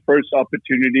 gave me the first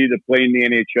opportunity to play in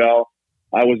the NHL.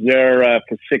 I was there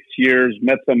for 6 years,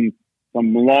 met some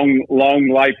long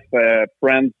life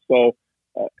friends. So,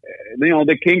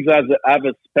 the Kings have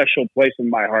a special place in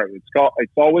my heart.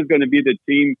 It's always going to be the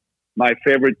team, my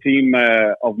favorite team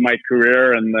of my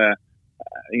career. And,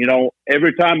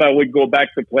 every time I would go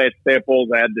back to play at Staples,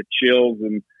 I had the chills,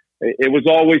 and it was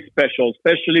always special,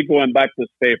 especially going back to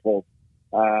Staples.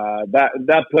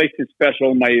 That place is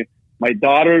special. my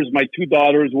two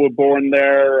daughters were born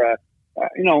there.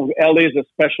 LA is a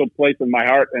special place in my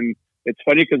heart. And it's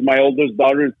funny because my oldest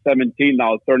daughter is 17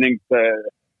 now, turning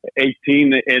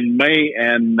 18 in May.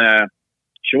 And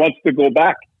she wants to go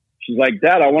back. She's like,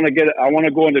 Dad, I want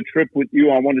to go on a trip with you.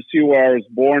 I want to see where I was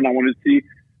born. I want to see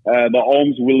the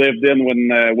homes we lived in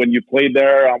when you played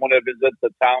there. I want to visit the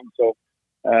town. So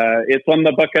it's on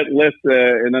the bucket list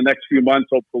in the next few months,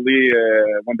 hopefully,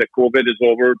 when the COVID is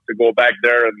over, to go back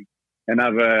there and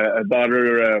have a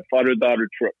father-daughter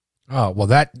trip. Oh,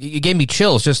 well, you gave me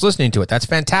chills just listening to it. That's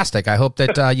fantastic. I hope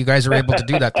that you guys are able to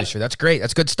do that this year. That's great.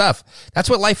 That's good stuff. That's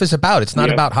what life is about. It's not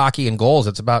about hockey and goals.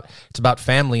 It's about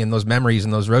family and those memories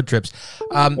and those road trips.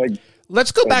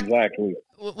 Let's go back. Exactly.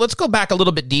 Let's go back a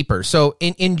little bit deeper. So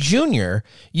in junior,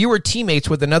 you were teammates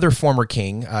with another former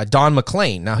King, Don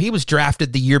McLean. Now, he was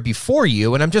drafted the year before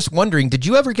you, and I'm just wondering, did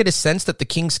you ever get a sense that the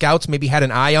King scouts maybe had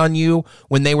an eye on you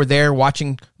when they were there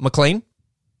watching McLean?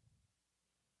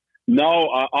 No,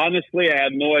 honestly, I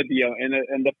had no idea.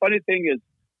 And the funny thing is,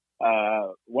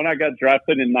 when I got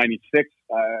drafted in '96,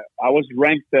 I was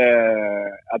ranked,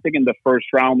 I think, in the first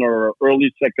round or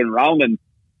early second round. And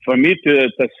for me to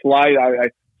slide, I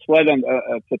slid on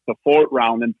to the fourth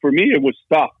round. And for me, it was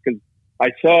tough because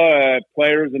I saw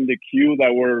players in the queue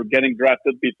that were getting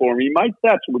drafted before me. My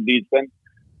stats were decent.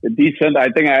 I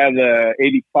think I had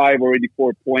 85 or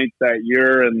 84 points that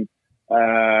year, and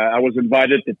I was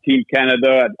invited to Team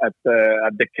Canada at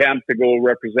the camp to go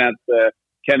represent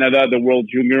Canada, the World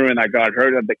Junior, and I got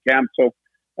hurt at the camp. So,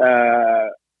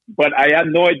 but I had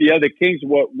no idea the Kings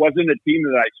wasn't a team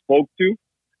that I spoke to.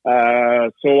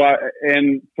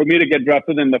 And for me to get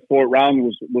drafted in the fourth round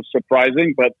was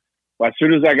surprising. But as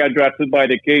soon as I got drafted by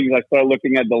the Kings, I started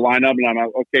looking at the lineup, and I'm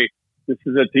like, okay, this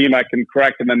is a team I can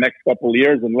crack in the next couple of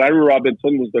years. And Larry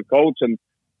Robinson was the coach, and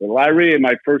Larry in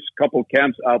my first couple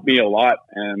camps helped me a lot.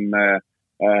 And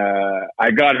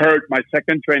I got hurt. My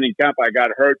second training camp, I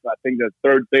got hurt. I think the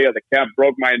third day of the camp,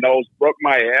 broke my nose, broke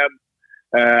my hand.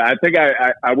 I think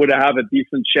I would have a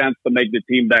decent chance to make the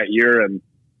team that year. And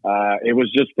it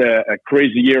was just a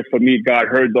crazy year for me. Got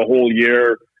hurt the whole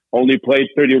year. Only played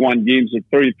 31 games or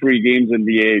 33 games in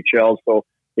the AHL. So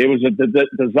it was a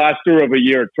disaster of a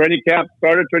year. Started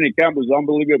training camp was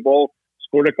unbelievable.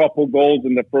 Scored a couple goals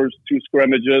in the first two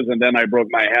scrimmages, and then I broke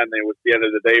my hand, and it was the end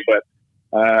of the day. But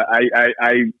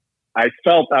I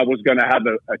felt I was going to have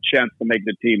a chance to make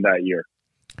the team that year.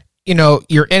 You know,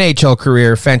 your NHL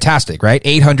career, fantastic, right?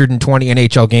 820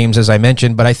 NHL games, as I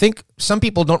mentioned, but I think some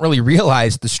people don't really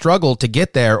realize the struggle to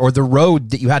get there or the road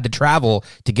that you had to travel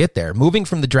to get there. Moving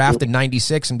from the draft in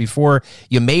 96 and before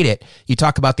you made it, you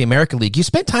talk about the American League. You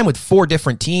spent time with 4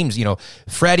 different teams,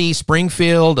 Freddie,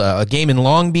 Springfield, a game in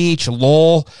Long Beach,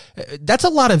 Lowell. That's a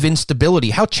lot of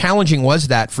instability. How challenging was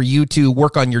that for you to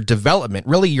work on your development,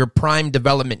 really your prime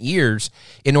development years,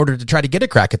 in order to try to get a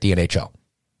crack at the NHL?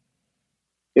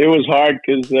 It was hard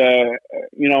because,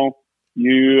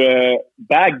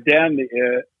 back then,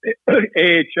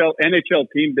 NHL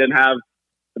team didn't have,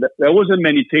 there wasn't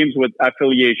many teams with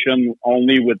affiliation,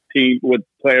 only with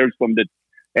players from the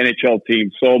NHL team.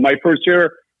 So my first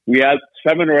year, we had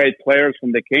 7 or 8 players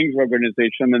from the Kings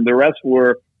organization, and the rest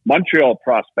were Montreal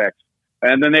prospects.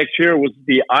 And the next year was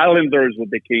the Islanders with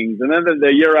the Kings. And then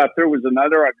the year after was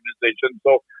another organization.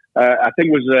 So I think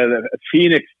it was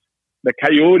Phoenix, the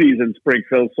Coyotes in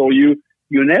Springfield. So you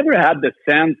never had the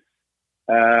sense,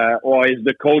 or is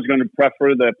the coach going to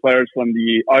prefer the players from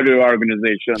the other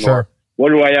organization? Sure. Or what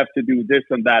do I have to do, this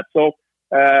and that? So,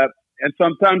 and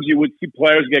sometimes you would see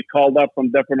players get called up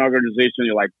from different organizations.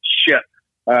 You're like, shit,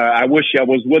 I wish I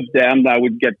was with them. I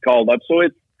would get called up. So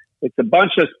it's a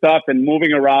bunch of stuff and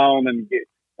moving around and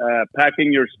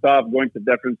packing your stuff, going to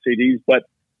different cities. But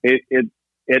it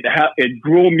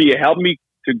grew me, it helped me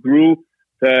to grow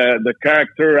the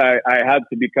character I had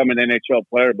to become an NHL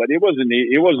player. But it wasn't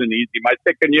easy. My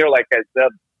second year, like I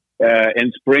said,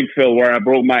 in Springfield, where I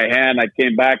broke my hand, I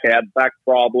came back, I had back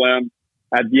problems.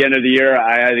 At the end of the year,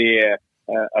 I had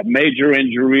a major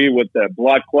injury with the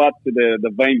blood clot to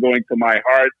the vein going to my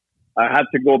heart. I had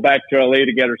to go back to LA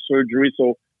to get a surgery.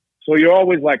 So you're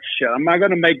always like, shit, I'm not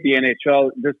going to make the NHL.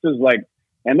 This is like,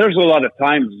 and there's a lot of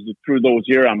times through those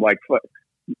years, I'm like,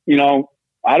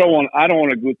 I don't want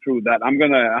to go through that. I'm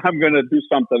gonna do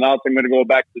something else. I'm gonna go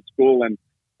back to school and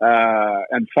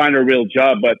find a real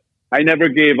job. But I never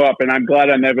gave up, and I'm glad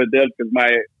I never did, because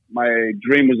my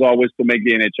dream was always to make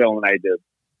the NHL, and I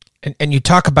did. And you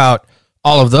talk about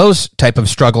all of those type of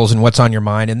struggles and what's on your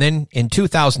mind, and then in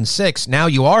 2006, now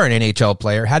you are an NHL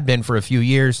player, had been for a few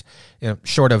years,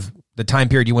 short of the time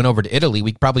period you went over to Italy.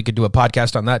 We probably could do a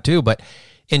podcast on that too. But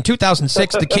in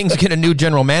 2006, the Kings get a new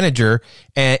general manager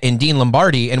in Dean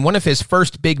Lombardi, and one of his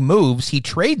first big moves, he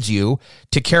trades you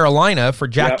to Carolina for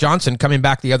Jack Johnson coming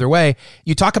back the other way.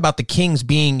 You talk about the Kings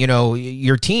being,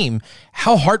 your team.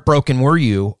 How heartbroken were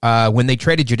you when they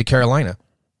traded you to Carolina?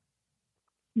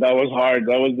 That was hard.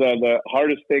 That was the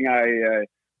hardest thing I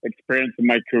experienced in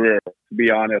my career, to be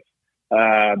honest.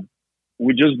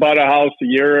 We just bought a house a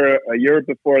year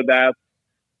before that.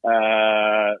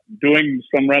 Doing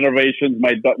some renovations.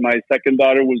 My second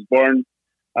daughter was born.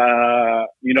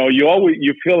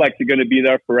 You feel like you're going to be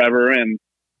there forever. And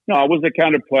I was the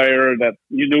kind of player that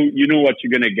you knew what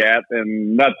you're going to get,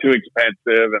 and not too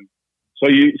expensive. And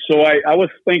so I was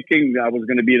thinking I was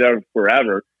going to be there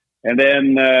forever. And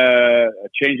then a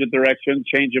change of direction,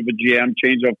 change of a GM,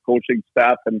 change of coaching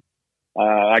staff, and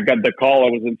I got the call. I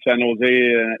was in San Jose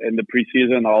in the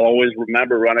preseason. I'll always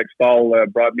remember Ron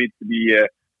Extall brought me to the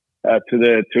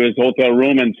to his hotel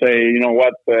room and say, you know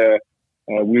what,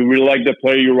 we really like the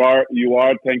player you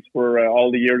are. Thanks for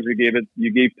all the years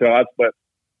you gave to us, but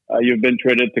you've been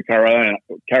traded to Carolina.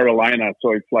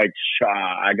 So it's like,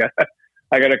 I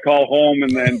got to call home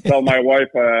and then tell my wife,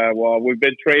 well, we've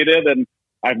been traded, and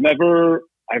I've never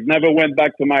went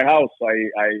back to my house.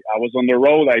 I was on the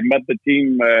road. I met the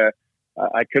team.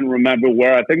 I couldn't remember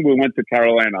where. I think we went to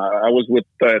Carolina. I was with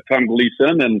Tom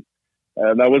Gleason, and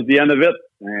that was the end of it.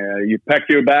 You pack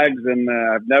your bags, and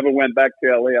I've never went back to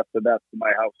LA after that, to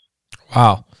my house.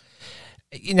 Wow.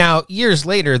 Now, years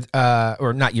later,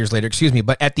 or not years later, excuse me,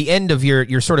 but at the end of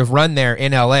your sort of run there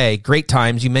in LA, great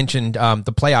times. You mentioned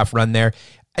the playoff run there.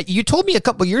 You told me a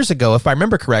couple years ago, if I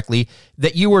remember correctly,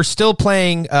 that you were still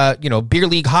playing, beer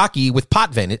league hockey with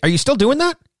Potvin. Are you still doing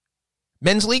that?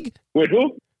 Men's league? With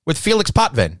who? With Felix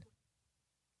Potvin.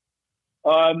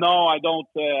 No, I don't.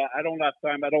 I don't have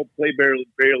time. I don't play beer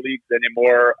leagues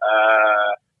anymore.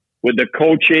 With the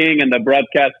coaching and the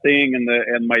broadcasting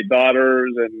and my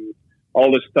daughters and all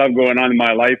the stuff going on in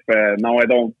my life, now I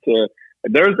don't.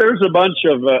 There's a bunch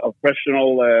of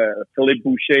professional. Philippe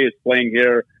Boucher is playing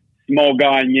here. Simon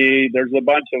Gagné. There's a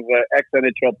bunch of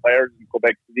ex-NHL players in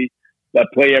Quebec City that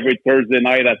play every Thursday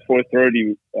night at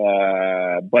 4:30.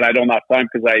 But I don't have time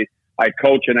because I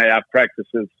coach and I have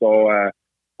practices. So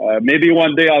maybe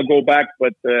one day I'll go back.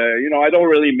 But I don't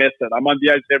really miss it. I'm on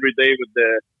the ice every day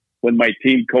with my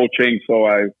team coaching. So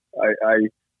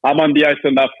I'm on the ice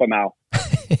enough for now.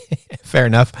 Fair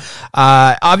enough.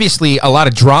 Obviously, a lot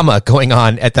of drama going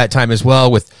on at that time as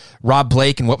well with Rob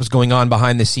Blake and what was going on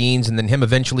behind the scenes, and then him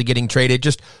eventually getting traded.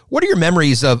 Just what are your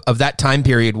memories of that time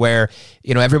period where,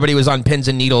 everybody was on pins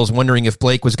and needles wondering if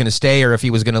Blake was going to stay or if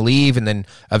he was going to leave, and then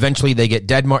eventually they get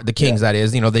the Kings, that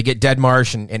is, they get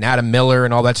Deadmarsh and Adam Miller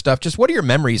and all that stuff. Just what are your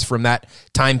memories from that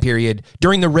time period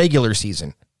during the regular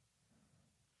season?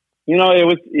 It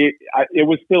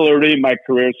was still early in my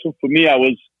career. So for me, I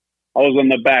was on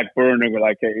the back burner.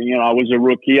 Like, I was a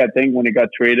rookie, I think, when he got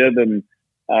traded. And,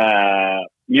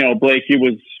 Blakey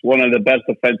was one of the best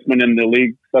defensemen in the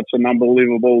league, such an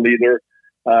unbelievable leader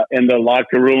in the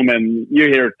locker room. And you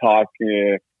hear talk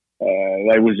he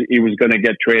was going to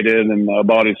get traded and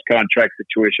about his contract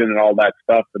situation and all that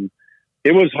stuff. And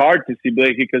it was hard to see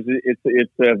Blakey because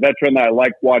it's a veteran I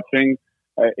like watching.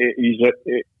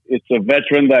 It's a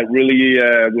veteran that really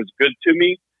was good to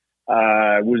me.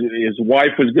 His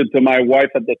wife was good to my wife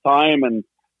at the time, and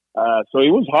so it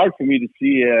was hard for me to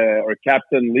see our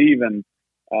captain leave. And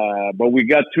but we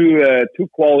got two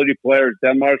quality players.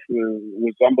 Deadmarsh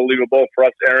was unbelievable for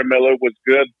us. Aaron Miller was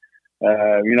good.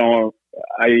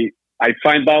 I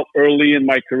find out early in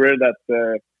my career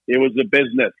that it was a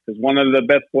business because one of the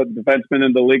best defensemen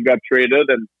in the league got traded,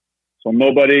 and so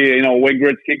nobody, Wayne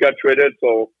Gretzky got traded,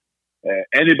 so.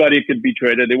 Anybody could be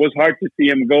traded. It was hard to see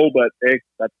him go, but hey,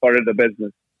 that's part of the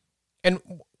business. And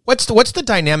what's the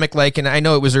dynamic like? And I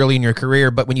know it was early in your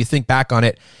career, but when you think back on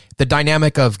it, the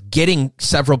dynamic of getting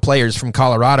several players from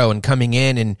Colorado and coming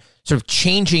in and sort of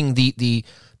changing the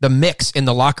mix in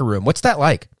the locker room. What's that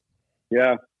like?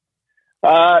 Yeah,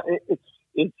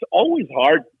 it's always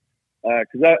hard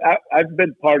because I've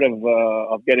been part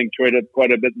of getting traded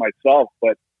quite a bit myself,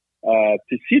 but.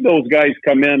 To see those guys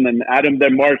come in, and Adam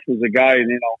Deadmarsh was a guy,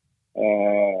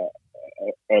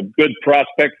 a good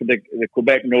prospect for the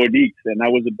Quebec Nordiques, and I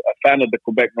was a fan of the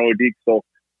Quebec Nordiques, so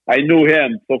I knew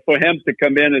him. So for him to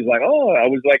come in is like, I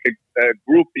was like a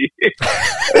groupie.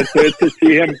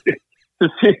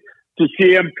 to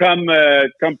see him come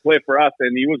play for us,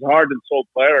 and he was a heart and soul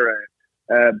player.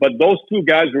 But those two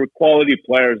guys were quality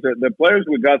players. The players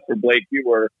we got for Blakey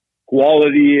were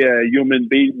quality human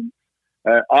beings.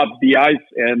 Off the ice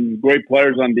and great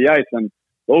players on the ice. And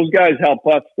those guys help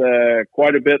us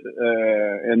quite a bit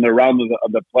in the round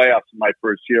of the playoffs in my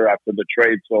first year after the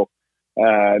trade. So,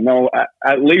 no,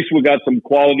 at least we got some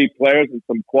quality players and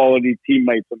some quality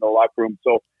teammates in the locker room.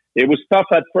 So it was tough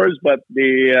at first, but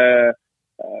they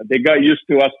got used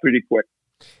to us pretty quick.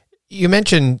 You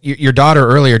mentioned your daughter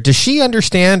earlier. Does she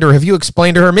understand, or have you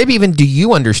explained to her, maybe even do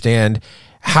you understand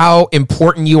how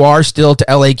important you are still to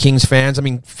LA Kings fans? I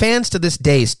mean, fans to this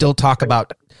day still talk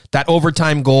about that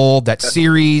overtime goal, that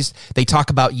series. They talk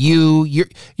about you.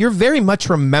 You're very much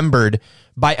remembered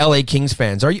by LA Kings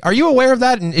fans. Are you aware of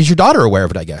that? And is your daughter aware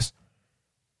of it, I guess?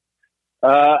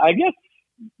 I guess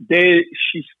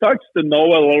she starts to know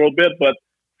a little bit, but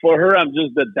for her, I'm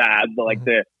just the dad, like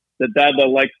the dad that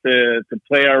likes to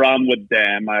play around with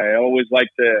them. I always like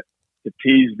to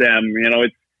tease them. You know,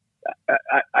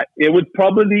 it would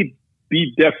probably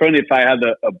be different if I had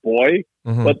a boy,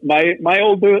 but my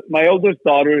oldest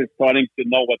daughter is starting to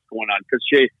know what's going on because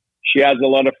she has a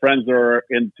lot of friends that are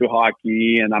into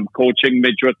hockey, and I'm coaching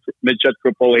midget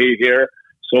AAA here,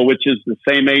 so which is the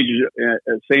same age,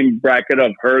 same bracket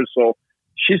of her. So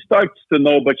she starts to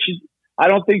know, but I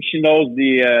don't think she knows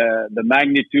the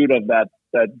magnitude of that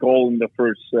goal in the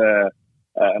first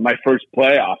my first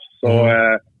playoffs.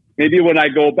 So maybe when I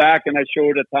go back and I show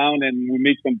her the town and we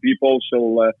meet some people,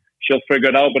 she'll figure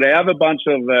it out. But I have a bunch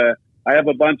of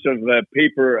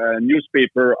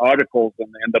newspaper articles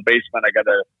in the basement. I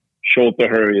gotta show to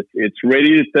her. It's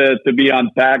ready to be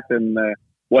unpacked, and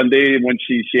one day when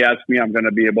she asks me, I'm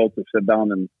gonna be able to sit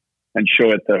down and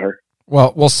show it to her.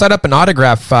 Well, we'll set up an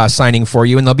autograph signing for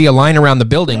you, and there'll be a line around the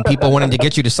building, people wanting to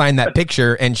get you to sign that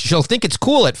picture, and she'll think it's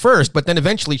cool at first, but then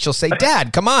eventually she'll say,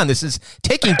 Dad, come on, this is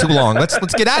taking too long. Let's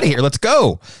get out of here. Let's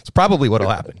go. It's probably what'll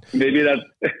happen. Maybe that's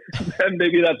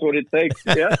what it takes.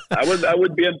 Yeah, I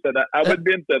would be into that. I would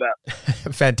be into that.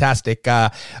 Fantastic.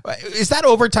 Is that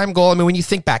overtime goal? I mean, when you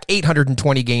think back,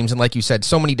 820 games, and like you said,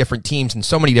 so many different teams and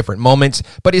so many different moments,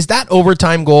 but is that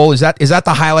overtime goal, is that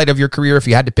the highlight of your career if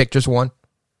you had to pick just one?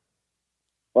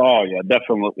 Oh yeah,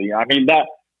 definitely. I mean,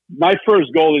 my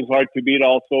first goal is hard to beat.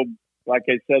 Also, like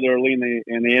I said early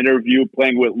in the interview,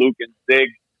 playing with Luke and Zig,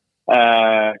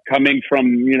 coming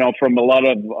from a lot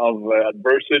of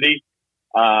adversity.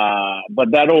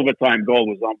 But that overtime goal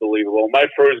was unbelievable. My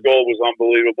first goal was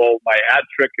unbelievable. My hat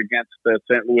trick against the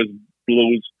St. Louis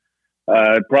Blues,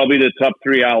 probably the top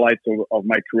 3 highlights of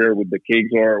my career with the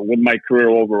Kings, or with my career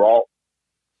overall.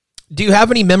 Do you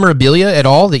have any memorabilia at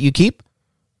all that you keep?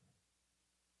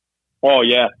 Oh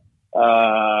yeah,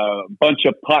 bunch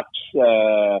of pucks,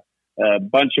 a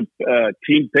bunch of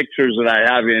team pictures that I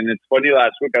have. And it's funny,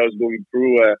 last week I was going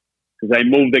through because I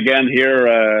moved again here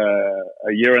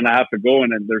a year and a half ago,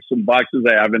 and then there's some boxes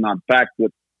I haven't unpacked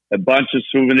with a bunch of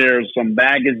souvenirs, some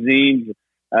magazines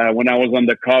when I was on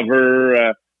the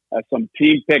cover, some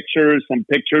team pictures, some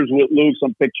pictures with Luke,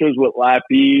 some pictures with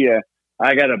Lappy.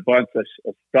 I got a bunch of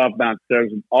stuff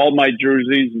downstairs, all my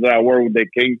jerseys that I wore with the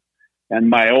Kings. And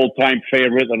my all-time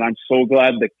favorite, and I'm so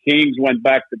glad the Kings went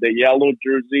back to the yellow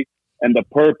jersey and the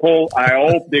purple. I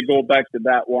hope they go back to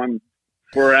that one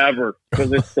forever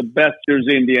because it's the best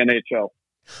jersey in the NHL.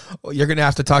 Well, you're going to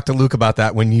have to talk to Luke about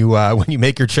that when you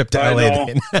make your trip to LA.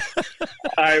 Then.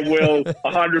 I will,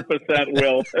 100%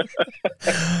 will.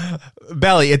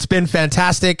 Belly, it's been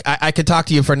fantastic. I could talk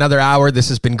to you for another hour. This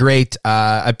has been great.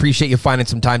 I appreciate you finding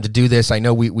some time to do this. I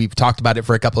know we've talked about it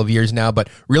for a couple of years now, but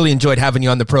really enjoyed having you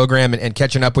on the program and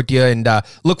catching up with you, and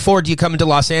look forward to you coming to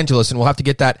Los Angeles, and we'll have to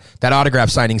get that autograph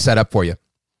signing set up for you.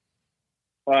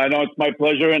 I know it's my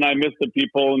pleasure, and I miss the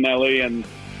people in LA, and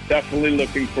definitely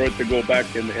looking forward to go back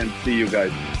and see you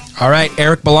guys. All right,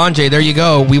 Eric Belanger, there you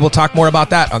go. We will talk more about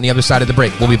that on the other side of the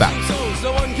break. We'll be back.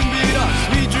 So one can beat us.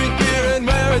 We drink beer and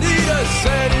wear Adidas.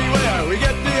 Anywhere we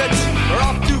get the itch, we're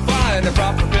off to find a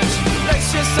proper pitch.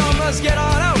 Let's just some us get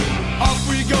on out. Off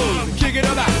we go, kick it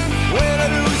about. Win or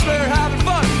lose, we're having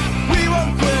fun. We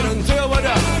won't quit until we're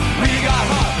done. We got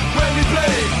hot when we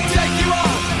play. Take you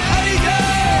on any day.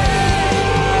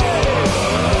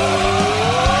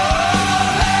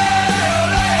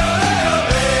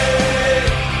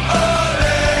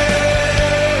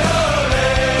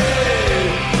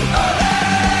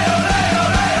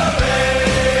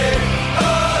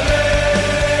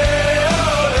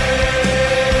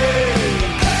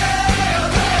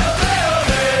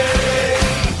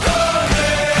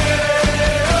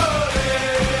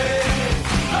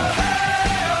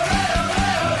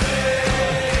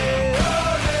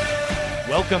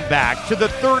 Welcome back to the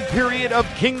third period of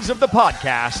Kings of the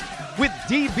Podcast with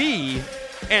DB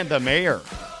and the Mayor.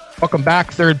 Welcome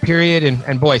back, third period,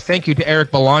 and boy, thank you to Eric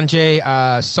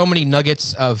Belanger. So many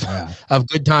nuggets of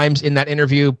good times in that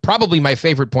interview. Probably my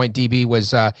favorite point, DB,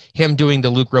 was him doing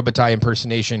the Luc Robitaille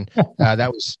impersonation.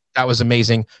 That was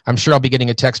amazing. I'm sure I'll be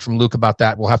getting a text from Luke about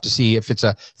that. We'll have to see if it's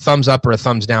a thumbs up or a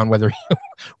thumbs down,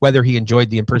 whether he enjoyed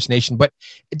the impersonation. But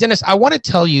Dennis, I want to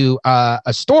tell you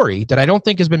a story that I don't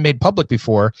think has been made public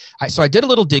before. So I did a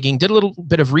little digging, did a little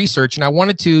bit of research, and I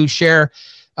wanted to share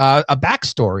a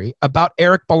backstory about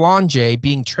Eric Belanger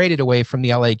being traded away from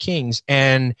the LA Kings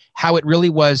and how it really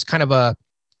was kind of I'm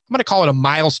going to call it a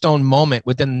milestone moment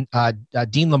within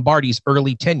Dean Lombardi's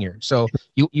early tenure. So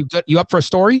you up for a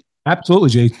story? Absolutely,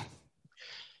 Jay.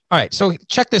 All right, so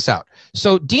check this out.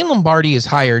 So Dean Lombardi is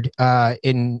hired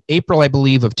in April, I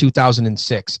believe, of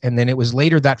 2006, and then it was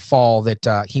later that fall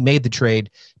that he made the trade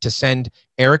to send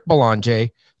Eric Belanger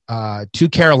to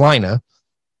Carolina,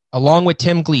 along with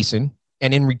Tim Gleason.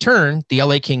 And in return, the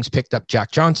LA Kings picked up Jack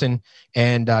Johnson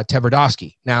and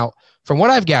Tverdovsky. Now, from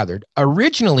what I've gathered,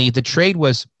 originally the trade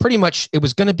was pretty much, it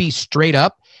was going to be straight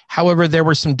up. However, there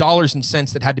were some dollars and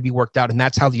cents that had to be worked out, and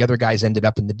that's how the other guys ended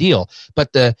up in the deal.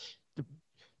 But the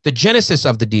genesis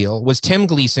of the deal was Tim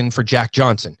Gleason for Jack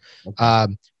Johnson.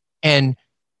 And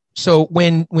so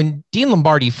when Dean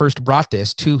Lombardi first brought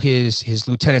this to his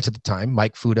lieutenants at the time,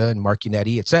 Mike Fuda and Mark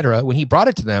Yannetti, et cetera, when he brought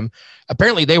it to them,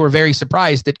 apparently they were very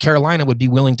surprised that Carolina would be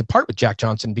willing to part with Jack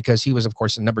Johnson because he was, of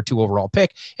course, a number 2 overall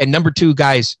pick. And number 2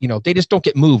 guys, they just don't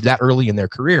get moved that early in their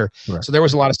career. Right. So there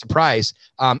was a lot of surprise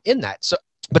in that. So,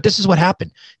 but this is what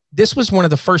happened. This was one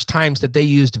of the first times that they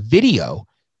used video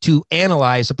to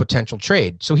analyze a potential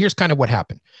trade. So here's kind of what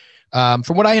happened.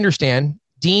 From what I understand,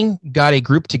 Dean got a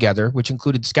group together, which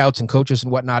included scouts and coaches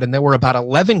and whatnot, and there were about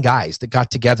 11 guys that got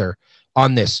together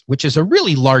on this, which is a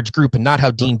really large group and not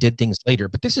how Dean did things later.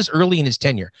 But this is early in his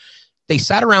tenure. They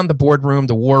sat around the boardroom,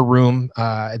 the war room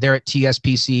there at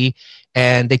TSPC,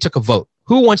 and they took a vote.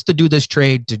 Who wants to do this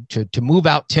trade to move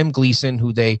out Tim Gleason,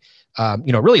 who they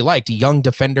really liked, a young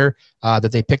defender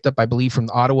that they picked up, I believe, from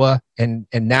Ottawa, and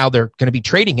now they're going to be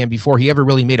trading him before he ever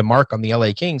really made a mark on the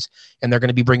LA Kings, and they're going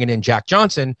to be bringing in Jack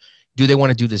Johnson. Do they want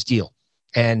to do this deal?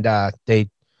 And they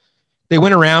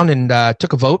went around and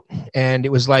took a vote, and it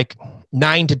was like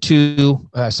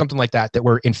 9-2, something like that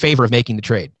were in favor of making the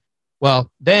trade.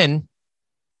 Well, then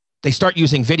they start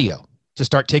using video to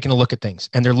start taking a look at things,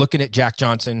 and they're looking at Jack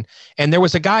Johnson. And there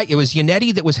was a guy, it was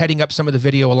Yannetti that was heading up some of the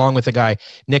video, along with a guy,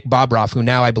 Nick Bobroff, who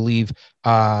now I believe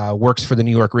works for the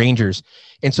New York Rangers.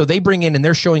 And so they bring in and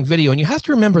they're showing video. And you have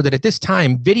to remember that at this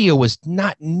time, video was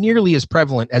not nearly as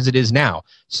prevalent as it is now.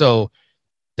 So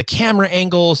the camera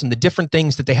angles and the different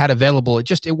things that they had available,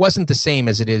 it wasn't the same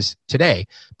as it is today.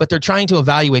 But they're trying to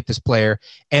evaluate this player,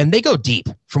 and they go deep,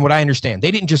 from what I understand.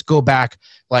 They didn't just go back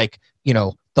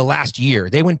the last year.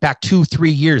 They went back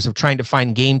 2-3 years of trying to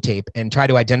find game tape and try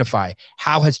to identify,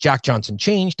 how has Jack Johnson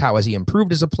changed? How has he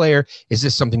improved as a player? Is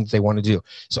this something that they want to do?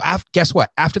 So guess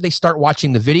what? After they start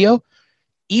watching the video,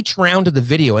 each round of the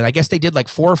video, and I guess they did like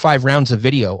 4 or 5 rounds of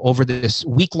video over this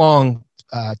week-long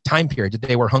time period that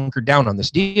they were hunkered down on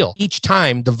this deal. Each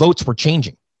time the votes were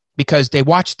changing because they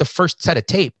watched the first set of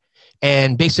tape,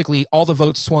 and basically all the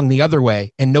votes swung the other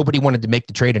way, and nobody wanted to make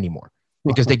the trade anymore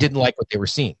because they didn't like what they were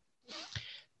seeing.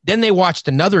 Then they watched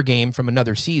another game from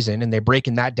another season, and they're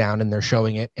breaking that down and they're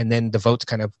showing it. And then the votes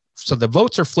so the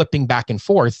votes are flipping back and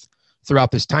forth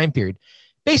throughout this time period.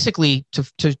 Basically,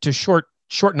 to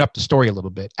shorten up the story a little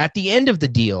bit, at the end of the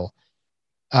deal,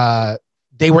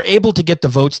 they were able to get the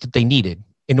votes that they needed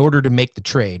in order to make the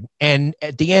trade. And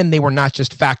at the end, they were not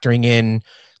just factoring in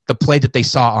the play that they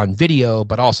saw on video,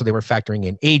 but also they were factoring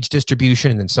in age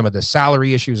distribution and then some of the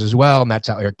salary issues as well. And that's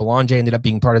how Eric Belanger ended up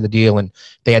being part of the deal. And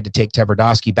they had to take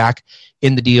Tverdovsky back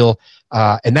in the deal.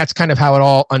 And that's kind of how it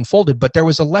all unfolded. But there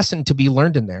was a lesson to be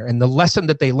learned in there. And the lesson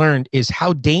that they learned is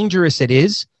how dangerous it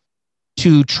is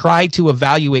to try to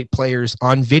evaluate players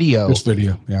on video. Just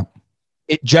video, yeah.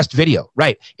 Just video,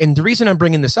 right. And the reason I'm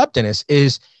bringing this up, Dennis,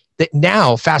 is that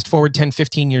now, fast forward 10,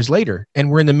 15 years later, and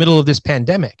we're in the middle of this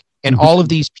pandemic. And all of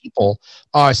these people,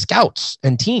 scouts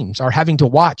and teams, are having to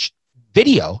watch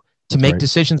video to make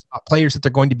decisions about players that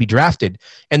they're going to be drafted.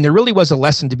 And there really was a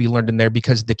lesson to be learned in there,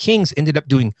 because the Kings ended up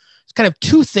doing kind of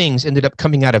 2 things ended up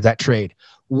coming out of that trade.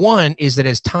 One is that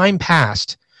as time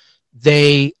passed,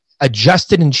 they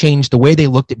adjusted and changed the way they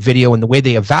looked at video and the way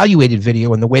they evaluated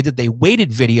video and the way that they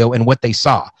weighted video and what they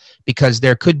saw. Because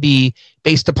there could be,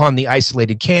 based upon the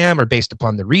isolated cam or based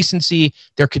upon the recency,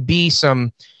 there could be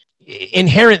some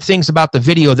inherent things about the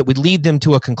video that would lead them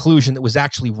to a conclusion that was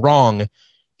actually wrong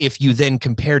if you then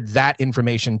compared that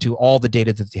information to all the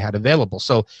data that they had available.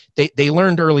 So they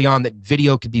learned early on that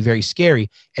video could be very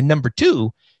scary. And number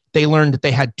 2, they learned that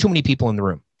they had too many people in the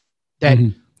room. That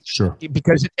Sure.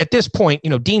 because at this point,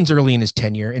 Dean's early in his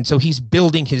tenure, and so he's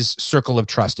building his circle of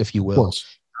trust, if you Of will.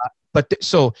 course.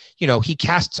 So he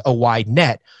casts a wide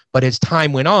net, but as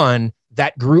time went on,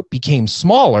 that group became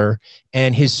smaller,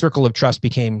 and his circle of trust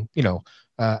became,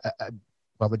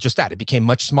 just that. It became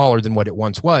much smaller than what it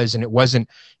once was, and it wasn't.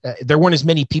 There weren't as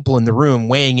many people in the room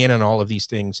weighing in on all of these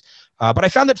things. But I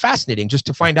found it fascinating just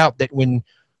to find out that when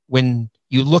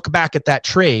you look back at that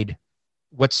trade,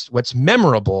 what's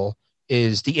memorable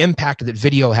is the impact that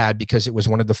video had, because it was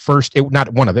one of the first, it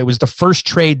was the first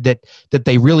trade that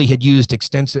they really had used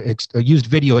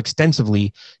video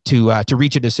extensively to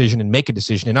reach a decision and make a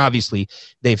decision. And obviously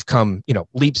they've come,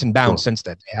 leaps and bounds since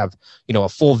then. They have, a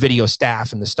full video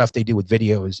staff, and the stuff they do with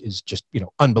video is just,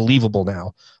 unbelievable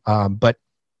now. But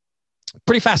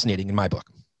pretty fascinating in my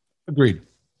book. Agreed.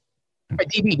 All right,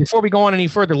 DB, before we go on any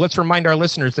further, let's remind our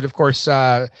listeners that, of course,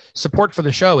 support for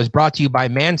the show is brought to you by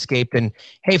Manscaped. And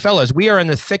hey, fellas, we are in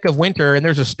the thick of winter, and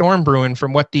there's a storm brewing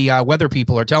from what the weather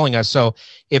people are telling us. So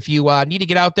if you need to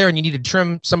get out there and you need to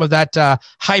trim some of that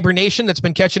hibernation that's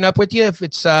been catching up with you, if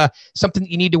it's something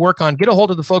that you need to work on, get a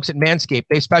hold of the folks at Manscaped.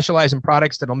 They specialize in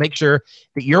products that'll make sure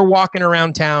that you're walking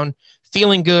around town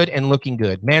feeling good and looking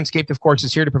good. Manscaped, of course,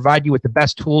 is here to provide you with the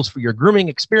best tools for your grooming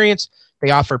experience.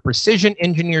 They offer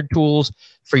precision-engineered tools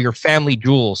for your family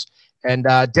jewels. And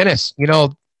Dennis,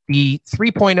 the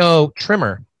 3.0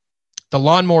 trimmer, the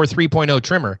Lawnmower 3.0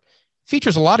 trimmer,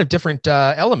 features a lot of different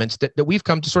elements that we've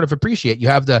come to sort of appreciate. You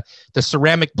have the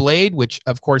ceramic blade, which,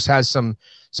 of course, has some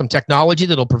technology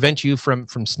that'll prevent you from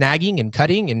snagging and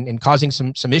cutting and causing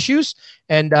some issues.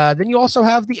 And then you also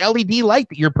have the LED light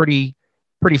that you're pretty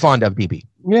fond of, DB.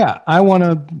 Yeah,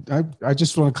 I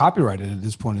just want to copyright it at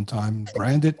this point in time,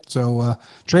 brand it, so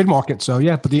trademark it. So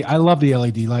yeah, but I love the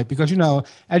LED light because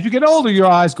as you get older, your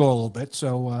eyes go a little bit.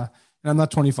 So and I'm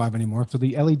not 25 anymore, so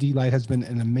the LED light has been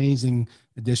an amazing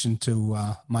addition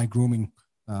to my grooming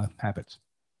habits.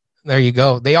 There you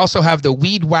go. They also have the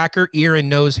Weed Whacker ear and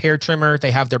nose hair trimmer.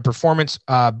 They have their performance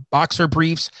boxer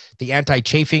briefs, the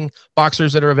anti-chafing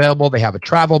boxers that are available. They have a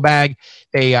travel bag.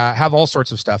 They have all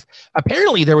sorts of stuff.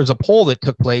 Apparently, there was a poll that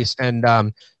took place, and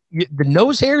the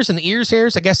nose hairs and the ears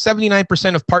hairs, I guess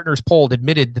 79% of partners polled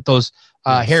admitted that those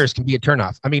hairs can be a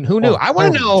turnoff. I mean, who knew? I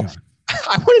want to know.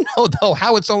 I want to know, though,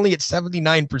 how it's only at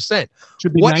 79%.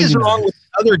 What is wrong with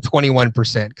the other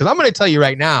 21%? Because I'm going to tell you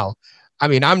right now, I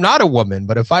mean, I'm not a woman,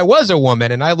 but if I was a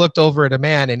woman and I looked over at a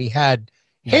man and he had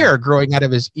hair growing out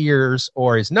of his ears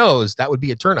or his nose, that would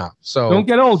be a turnoff. So don't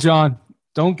get old, John.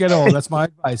 Don't get old. That's my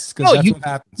advice. Because that's what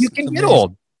happens. You can get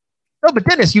old. No, but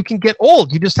Dennis, you can get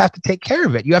old. You just have to take care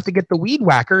of it. You have to get the Weed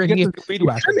Whacker, and the Weed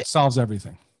Whacker. It solves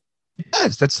everything. It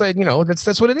does. That's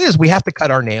that's what it is. We have to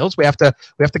cut our nails. We have to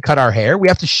cut our hair. We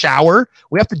have to shower.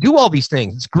 We have to do all these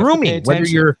things. It's grooming. Whether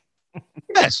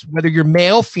you're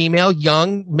male, female,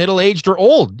 young, middle-aged, or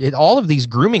old, all of these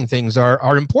grooming things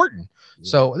are important.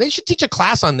 So they should teach a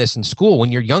class on this in school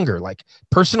when you're younger, like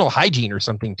personal hygiene or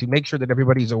something, to make sure that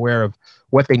everybody's aware of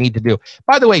what they need to do.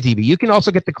 By the way, DB, you can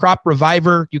also get the Crop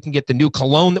Reviver. You can get the new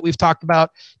cologne that we've talked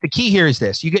about. The key here is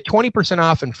this. You get 20%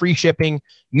 off and free shipping.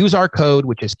 Use our code,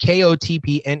 which is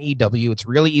KOTPNEW. It's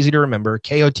really easy to remember.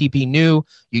 KOTPNEW.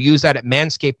 You use that at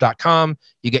manscaped.com.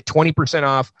 You get 20%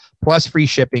 off plus free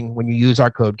shipping when you use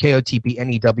our code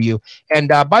KOTPNEW. And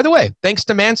by the way, thanks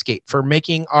to Manscaped for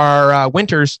making our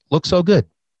winters look so good.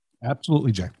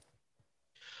 Absolutely, Jay.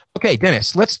 Okay,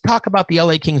 Dennis, let's talk about the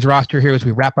LA Kings roster here as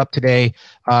we wrap up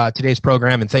today's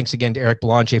program. And thanks again to Eric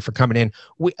Belanger for coming in.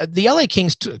 The LA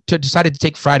Kings decided to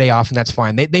take Friday off, and that's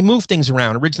fine. They moved things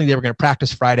around. Originally, they were going to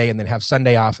practice Friday and then have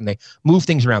Sunday off, and they moved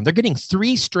things around. They're getting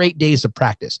 3 straight days of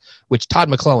practice, which Todd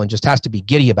McClellan just has to be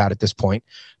giddy about at this point.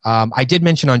 I did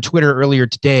mention on Twitter earlier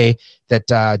today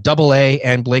that AA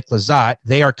and Blake Lizotte,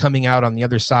 they are coming out on the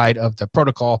other side of the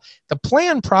protocol. The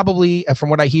plan probably, from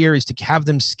what I hear, is to have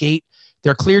them skate.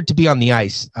 They're cleared to be on the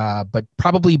ice, but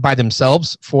probably by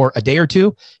themselves for a day or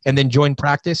two and then join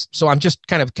practice. So I'm just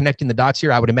kind of connecting the dots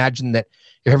here. I would imagine that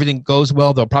if everything goes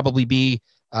well, they'll probably be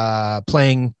they'll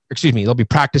be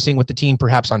practicing with the team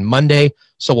perhaps on Monday.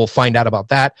 So we'll find out about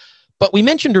that. But we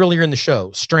mentioned earlier in the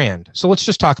show, Strand. So let's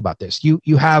just talk about this.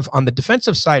 You have on the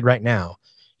defensive side right now,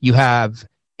 you have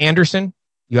Anderson,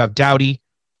 you have Doughty,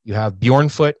 you have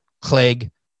Bjornfoot, Clegg,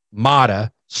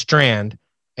 Mata, Strand,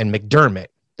 and McDermott.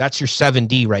 That's your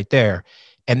 7D right there.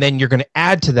 And then you're going to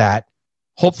add to that,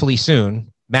 hopefully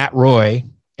soon, Matt Roy,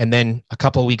 and then a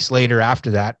couple of weeks later after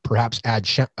that, perhaps add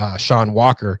Sean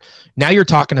Walker. Now you're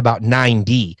talking about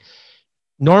 9D.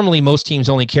 Normally, most teams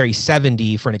only carry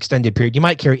 7D for an extended period. You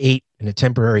might carry 8 in a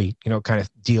temporary, kind of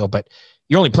deal. But,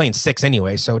 you're only playing 6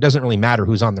 anyway, so it doesn't really matter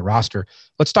who's on the roster.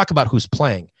 Let's talk about who's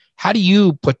playing. How do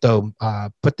you put the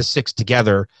 6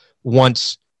 together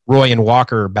once Roy and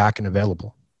Walker are back and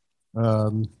available?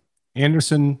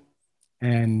 Anderson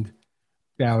and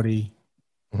Dowdy,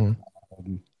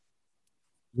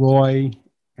 Roy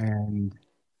and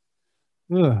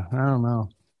I don't know,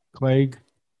 Clegg.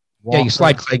 Walker. Yeah, you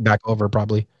slide Clegg back over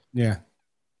probably. Yeah,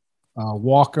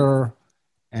 Walker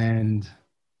and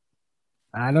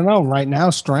I don't know right now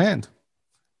Strand,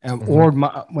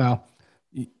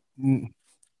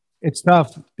 it's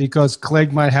tough because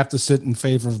Clegg might have to sit in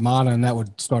favor of Mata, and that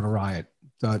would start a riot.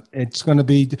 It's going to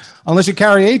be unless you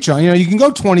carry H on. You can go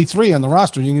 23 on the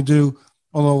roster. You can do,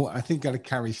 although I think got to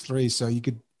carry 3, so you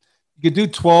could do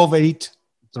 12, 8,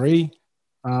 3.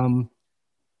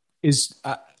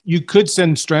 You could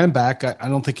send Strand back. I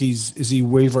don't think is he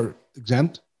waiver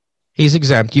exempt? He's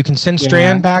exempt. You can send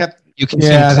Strand back. You can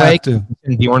send Clegg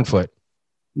and Bjornfoot.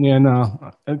 Yeah,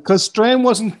 no, because Strand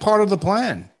wasn't part of the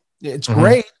plan. It's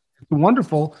great. It's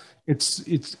wonderful.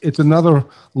 It's another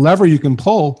lever you can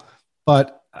pull,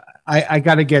 but I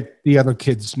got to get the other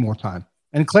kids more time.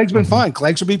 And Clegg's been fine.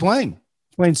 Clegg should be playing.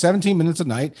 He's playing 17 minutes a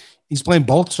night. He's playing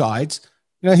both sides.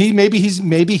 Maybe he's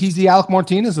the Alec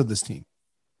Martinez of this team,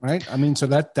 right? I mean, so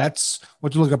that's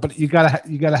what you look at. But you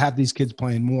gotta have these kids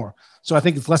playing more. So I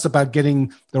think it's less about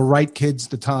getting the right kids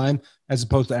the time as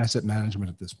opposed to asset management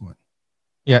at this point.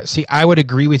 Yeah. See, I would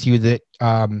agree with you that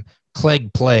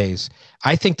Clegg plays.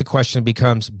 I think the question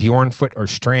becomes Bjornfoot or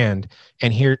Strand,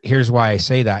 and here's why I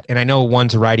say that. And I know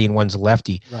one's a righty and one's a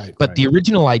lefty, but the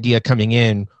original idea coming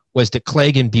in was that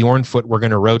Clegg and Bjornfoot were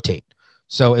going to rotate.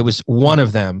 So it was one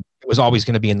of them. It was always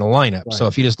going to be in the lineup. Right. So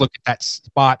if you just look at that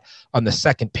spot on the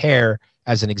second pair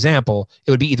as an example,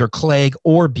 it would be either Clegg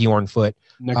or Bjornfoot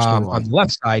on the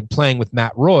left side playing with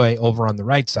Matt Roy over on the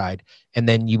right side, and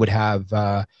then you would have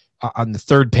on the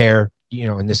third pair.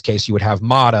 In this case, you would have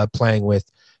Mata playing with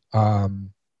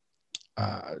Sean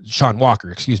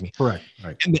Walker, excuse me. Correct.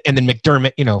 Right. And then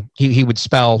McDermott, he would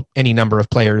spell any number of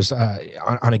players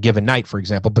on a given night, for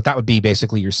example, but that would be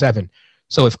basically your 7.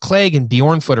 So if Clegg and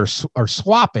Bjornfoot are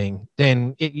swapping,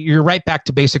 then you're right back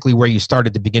to basically where you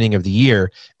started the beginning of the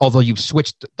year. Although you've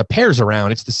switched the pairs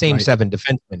around, it's the same 7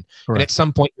 defensemen. Correct. And at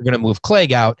some point, you're going to move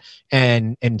Clegg out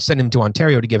and send him to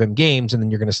Ontario to give him games, and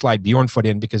then you're going to slide Bjornfoot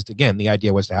in because, again, the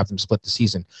idea was to have them split the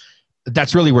season.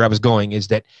 That's really where I was going, is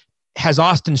that has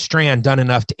Austin Strand done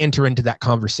enough to enter into that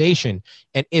conversation?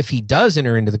 And if he does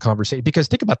enter into the conversation, because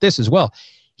think about this as well,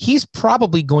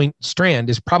 Strand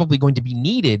is probably going to be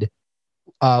needed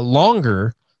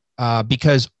longer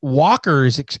because Walker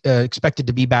is expected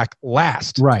to be back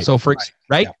last. Right. So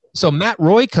right. Yeah. So Matt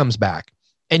Roy comes back,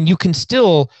 and you can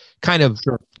still kind of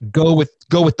go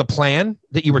with the plan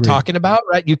that you were talking about,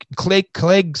 right?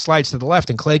 Clegg slides to the left,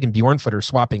 and Clegg and Bjornfoot are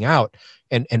swapping out,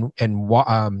 and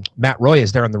Matt Roy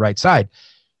is there on the right side,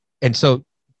 and so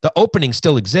the opening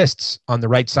still exists on the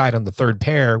right side on the third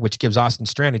pair, which gives Austin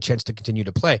Strand a chance to continue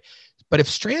to play. But if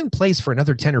Strand plays for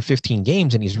another 10 or 15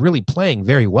 games and he's really playing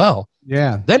very well,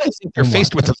 then I think you're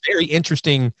faced with a very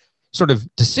interesting sort of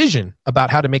decision about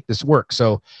how to make this work.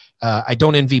 So I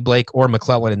don't envy Blake or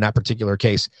McClellan in that particular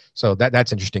case. So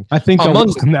that's interesting. I think they'll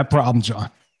welcome that problem,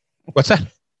 John. What's that?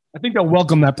 I think they'll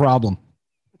welcome that problem.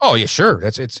 Oh, yeah, sure.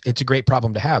 It's a great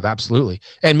problem to have. Absolutely.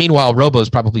 And meanwhile, Robo's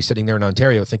probably sitting there in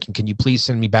Ontario thinking, can you please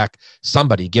send me back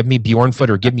somebody? Give me Bjornfoot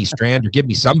or give me Strand or give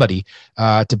me somebody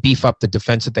to beef up the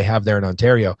defense that they have there in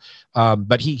Ontario.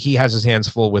 But he has his hands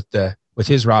full with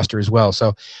his roster as well.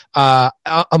 So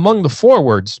among the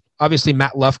forwards, obviously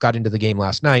Matt Luff got into the game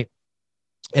last night,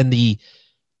 and the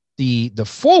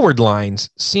forward lines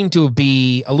seem to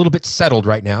be a little bit settled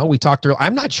right now. We talked earlier.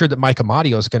 I'm not sure that Mike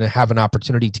Amadio is going to have an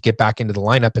opportunity to get back into the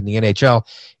lineup in the NHL.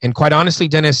 And quite honestly,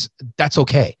 Dennis, that's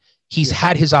okay. He's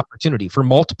had his opportunity for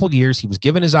multiple years. He was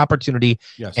given his opportunity.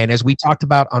 Yes. And as we talked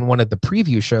about on one of the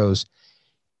preview shows,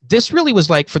 this really was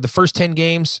like for the first 10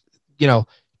 games,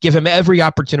 give him every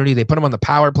opportunity. They put him on the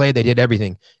power play. They did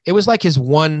everything. It was like his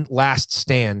one last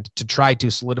stand to try to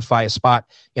solidify a spot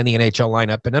in the NHL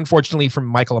lineup. And unfortunately for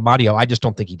Michael Amadio, I just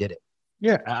don't think he did it.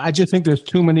 Yeah, I just think there's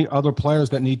too many other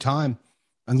players that need time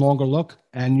and longer look.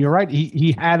 And you're right.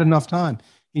 He had enough time.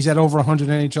 He's had over 100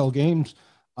 NHL games.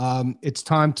 It's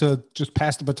time to just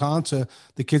pass the baton to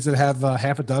the kids that have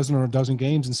half a dozen or a dozen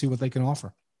games and see what they can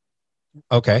offer.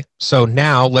 Okay. So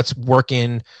now let's work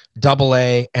in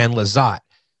AA and Lizotte.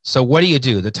 So what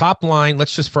do? The top line,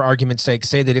 let's just for argument's sake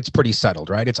say that it's pretty settled,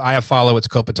 right? It's Iafallo, it's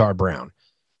Kopitar, Brown.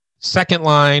 Second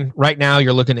line, right now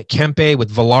you're looking at Kempe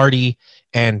with Velarde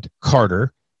and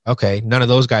Carter. Okay, none of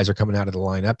those guys are coming out of the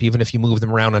lineup, even if you move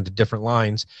them around onto different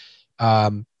lines.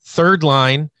 Third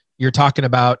line, you're talking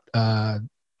about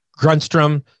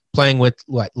Grunstrom playing with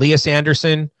what? Elias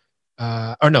Anderson.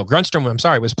 Grunstrom, I'm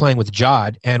sorry, was playing with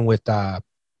Jod and with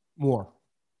Moore.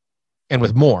 And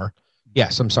with Moore.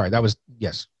 Yes, I'm sorry. That was,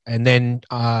 yes. And then,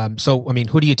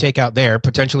 who do you take out there?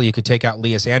 Potentially you could take out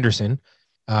Elias Anderson.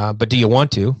 But do you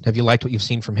want to? Have you liked what you've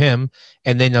seen from him?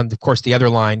 And then, of course, the other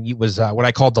line was what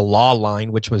I called the law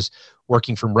line, which was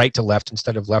working from right to left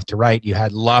instead of left to right. You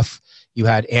had Luff, you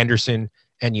had Anderson,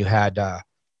 and you had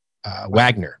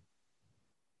Wagner.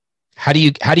 How do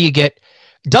you get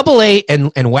Double A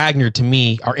and Wagner? To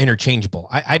me, are interchangeable.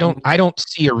 I don't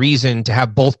see a reason to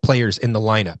have both players in the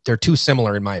lineup. They're too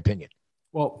similar, in my opinion.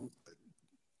 Well,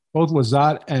 both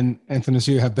Lizotte and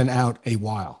Anthony have been out a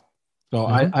while. So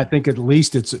I think at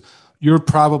least you're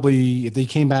probably, if they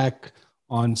came back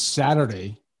on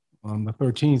Saturday, on the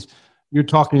 13th, you're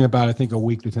talking about, I think, a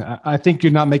week to 10. I think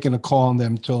you're not making a call on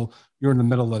them until you're in the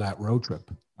middle of that road trip.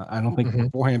 I don't think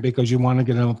beforehand, because you want to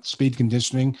get enough speed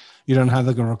conditioning. You don't know how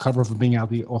they're going to recover from being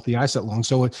off the ice that long.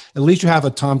 So at least you have a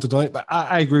time to delay. But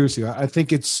I agree with you. I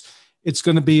think it's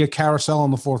going to be a carousel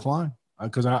on the fourth line,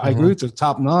 because I agree with the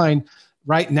top nine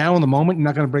right now in the moment. You're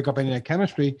not going to break up any of that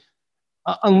chemistry.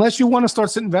 Unless you want to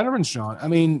start sitting veterans, John. I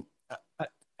mean,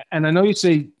 and I know you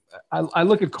say, I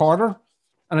look at Carter,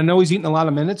 and I know he's eating a lot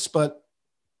of minutes, but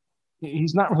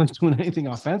he's not really doing anything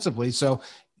offensively. So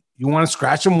you want to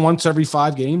scratch him once every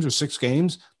 5 games or 6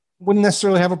 games, wouldn't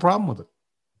necessarily have a problem with it.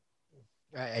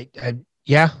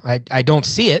 I don't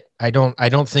see it. I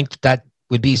don't think that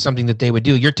would be something that they would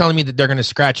do. You're telling me that they're going to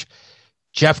scratch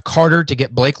Jeff Carter to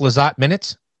get Blake Lizotte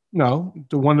minutes? No,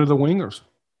 to one of the wingers.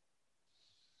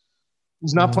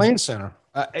 He's not playing center.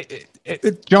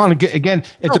 John, again,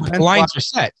 it depends. The lines are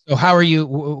set. So how are you?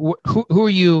 Who are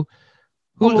you?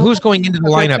 Who's going into the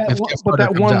lineup? But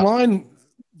that one line,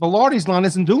 Velarde's line,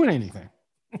 isn't doing anything.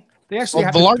 They actually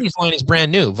Velarde's line is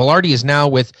brand new. Velarde is now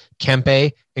with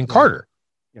Kempe and Carter.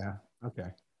 Yeah. Okay.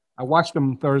 I watched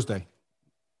them Thursday.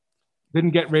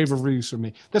 Didn't get rave reviews from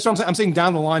me. That's what I'm saying. I'm saying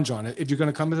down the line, John. If you're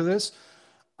going to come into this,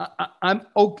 I'm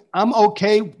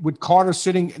okay with Carter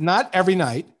sitting, not every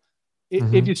night.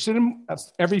 If you sit him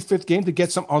every 5th game to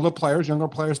get some other players, younger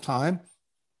players, time,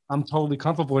 I'm totally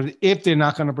comfortable with it. If they're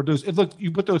not going to produce,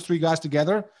 you put those 3 guys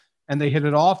together and they hit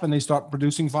it off and they start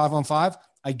producing 5-on-5,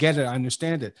 I get it, I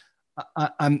understand it.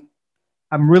 I'm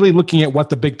really looking at what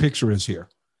the big picture is here,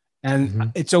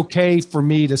 and it's okay for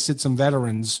me to sit some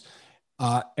veterans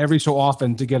every so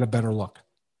often to get a better look.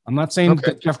 I'm not saying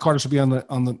that Jeff Carter should be on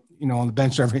the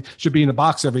bench should be in the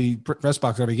box press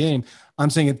box every game. I'm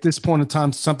saying at this point in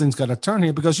time, something's got to turn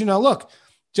here, because, look,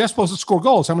 Jeff's supposed to score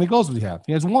goals. How many goals does he have?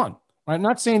 He has 1, right? I'm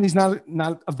not saying he's not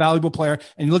a valuable player,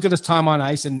 and you look at his time on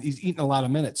ice and he's eating a lot of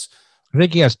minutes. I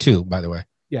think he has 2, by the way.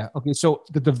 Yeah. Okay. So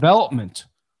the development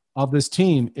of this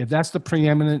team, if that's the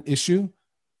preeminent issue,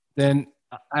 then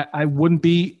I wouldn't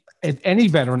be, if any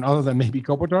veteran other than maybe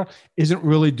Kopitar isn't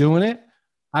really doing it,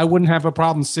 I wouldn't have a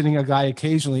problem sitting a guy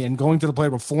occasionally and going to the player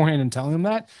beforehand and telling him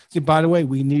that. See, by the way,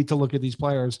 we need to look at these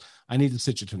players. I need to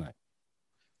sit you tonight.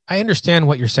 I understand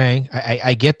what you're saying.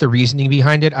 I get the reasoning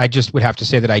behind it. I just would have to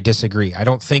say that I disagree. I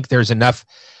don't think there's enough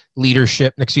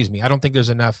leadership. I don't think there's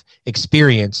enough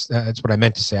experience. That's what I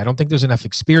meant to say. I don't think there's enough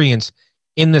experience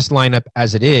in this lineup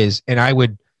as it is. And I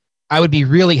would be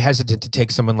really hesitant to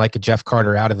take someone like a Jeff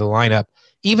Carter out of the lineup,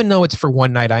 even though it's for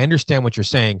one night. I understand what you're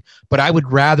saying, but I would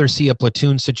rather see a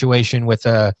platoon situation with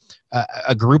a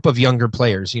group of younger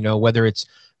players, whether it's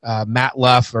Matt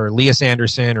Luff or Elias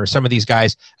Anderson or some of these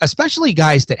guys, especially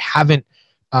guys that haven't,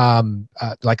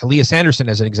 like Elias Anderson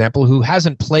as an example, who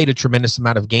hasn't played a tremendous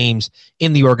amount of games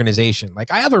in the organization. Like,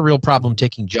 I have a real problem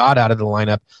taking Jod out of the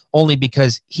lineup only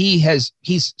because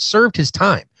he's served his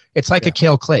time. It's like a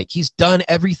Cale Clague. He's done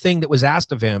everything that was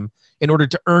asked of him in order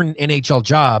to earn an NHL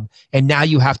job, and now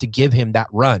you have to give him that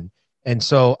run. And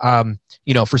so,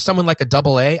 for someone like a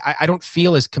Double A, I don't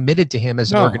feel as committed to him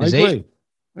as an organization. I agree.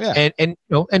 Yeah.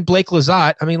 And Blake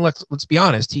Lizotte, I mean, let's be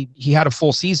honest. He had a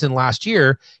full season last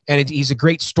year, and he's a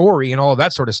great story and all of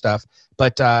that sort of stuff.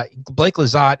 But Blake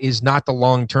Lizotte is not the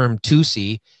long-term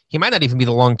 2C. He might not even be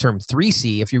the long-term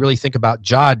 3C if you really think about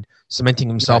Jod cementing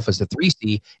himself as the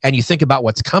 3C, and you think about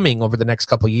what's coming over the next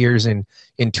couple of years in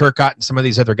Turcotte and some of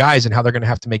these other guys and how they're going to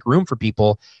have to make room for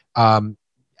people. I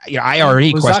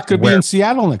already question Lizotte could be in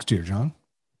Seattle next year, John.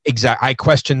 Exactly. I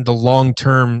questioned the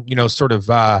long-term, sort of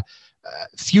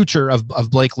future of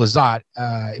Blake Lizotte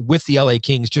with the LA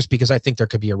Kings, just because I think there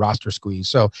could be a roster squeeze.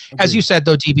 So as you said,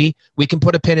 though, DB, we can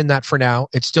put a pin in that for now.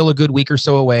 It's still a good week or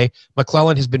so away.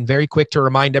 McClellan has been very quick to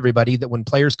remind everybody that when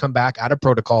players come back out of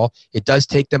protocol, it does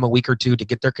take them a week or two to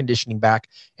get their conditioning back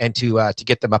and to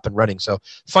get them up and running. So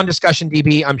fun discussion,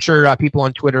 DB. I'm sure people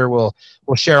on Twitter will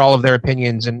share all of their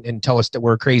opinions and tell us that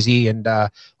we're crazy and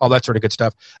all that sort of good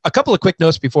stuff. A couple of quick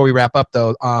notes before we wrap up,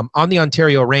 though. On the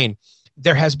Ontario Reign,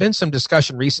 there has been some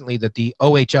discussion recently that the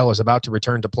OHL is about to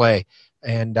return to play.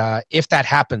 And if that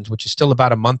happens, which is still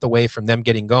about a month away from them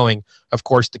getting going, of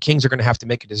course, the Kings are going to have to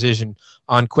make a decision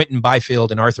on Quinton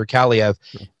Byfield and Arthur Kaliev.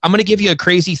 I'm going to give you a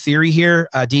crazy theory here,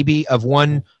 DB, of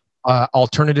one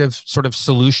alternative sort of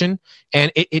solution.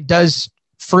 And it does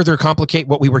further complicate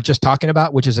what we were just talking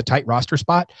about, which is a tight roster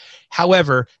spot.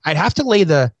 However, I'd have to lay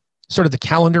the sort of the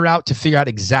calendar out to figure out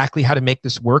exactly how to make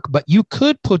this work. But you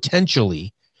could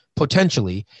potentially,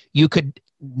 you could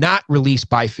not release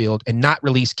Byfield and not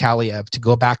release Kaliev to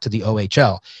go back to the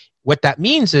OHL. What that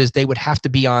means is they would have to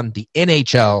be on the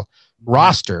NHL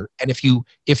roster. And if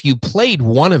you played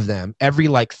one of them every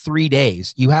like 3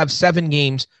 days, you have 7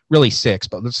 games, really 6,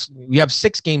 but you have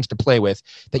 6 games to play with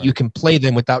that you can play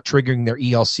them without triggering their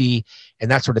ELC and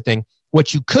that sort of thing.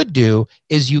 What you could do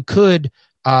is you could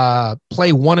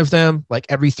play one of them like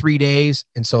every 3 days.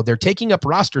 And so they're taking up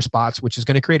roster spots, which is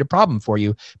going to create a problem for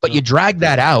you, but you drag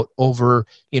that out over,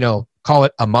 call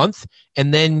it a month.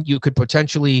 And then you could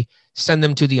potentially send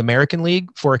them to the American League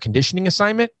for a conditioning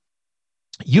assignment.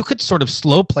 You could sort of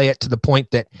slow play it to the point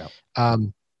that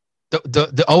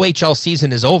the OHL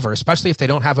season is over, especially if they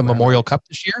don't have a Memorial Cup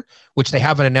this year, which they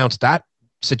haven't announced that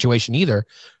situation either.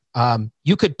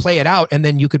 You could play it out, and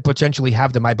then you could potentially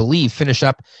have them, I believe, finish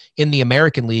up in the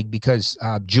American League because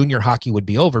junior hockey would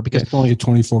be over. Because it's only a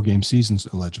 24-game season,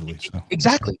 allegedly. So.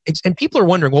 Exactly. And people are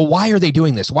wondering, well, why are they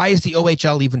doing this? Why is the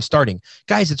OHL even starting?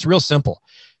 Guys, it's real simple.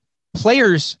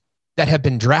 Players that have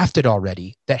been drafted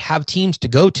already, that have teams to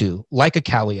go to, like a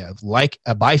Kaliev, like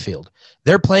a Byfield,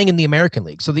 they're playing in the American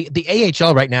League. So the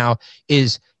AHL right now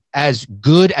is as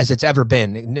good as it's ever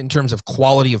been in terms of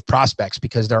quality of prospects,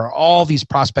 because there are all these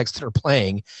prospects that are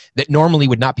playing that normally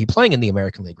would not be playing in the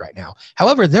American League right now.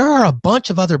 However, there are a bunch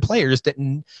of other players that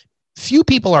few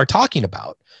people are talking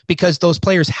about because those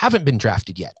players haven't been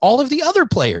drafted yet. All of the other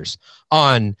players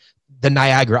on the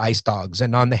Niagara Ice Dogs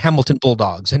and on the Hamilton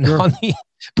Bulldogs and on the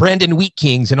Brandon Wheat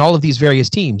Kings and all of these various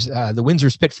teams, the Windsor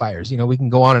Spitfires, we can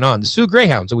go on and on. The Sioux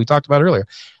Greyhounds that we talked about earlier.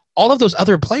 All of those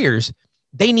other players,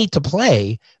 they need to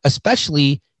play,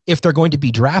 especially if they're going to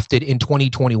be drafted in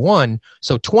 2021.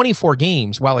 So 24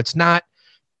 games, while it's not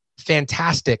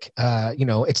fantastic,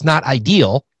 it's not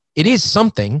ideal, it is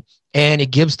something, and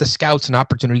it gives the scouts an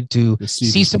opportunity to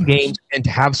see some games and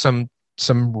to have some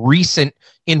recent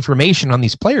information on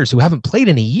these players who haven't played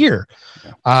in a year.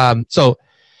 So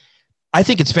I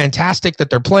think it's fantastic that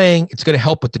they're playing. It's going to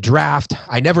help with the draft.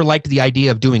 I never liked the idea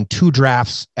of doing 2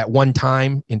 drafts at one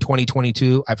time in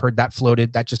 2022. I've heard that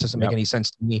floated. That just doesn't make any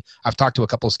sense to me. I've talked to a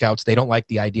couple of scouts. They don't like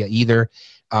the idea either.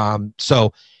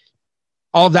 So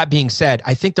all of that being said,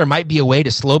 I think there might be a way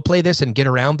to slow play this and get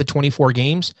around the 24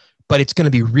 games, but it's going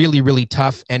to be really, really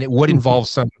tough, and it would involve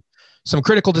some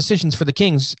critical decisions for the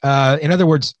Kings. In other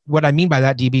words, what I mean by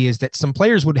that, DB, is that some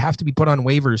players would have to be put on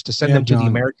waivers to send them to the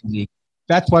American League.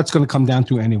 That's what it's going to come down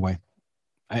to anyway.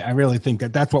 I really think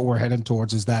that's what we're heading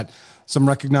towards, is that some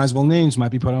recognizable names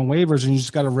might be put on waivers, and you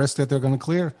just got to risk that they're going to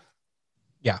clear.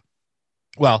 Yeah.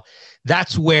 Well,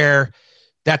 that's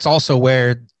also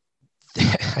where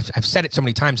I've said it so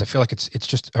many times. I feel like it's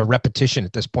just a repetition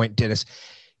at this point, Dennis.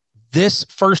 This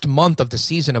first month of the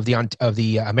season of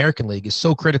the American League is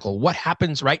so critical. What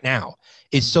happens right now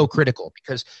is so critical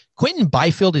because Quinton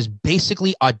Byfield is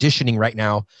basically auditioning right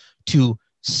now to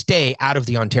stay out of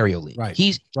the Ontario League. Right.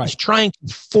 He's trying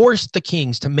to force the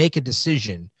Kings to make a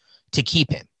decision to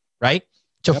keep him, right?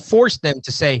 To force them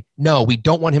to say, no, we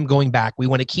don't want him going back. We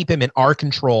want to keep him in our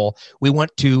control. We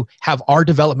want to have our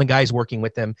development guys working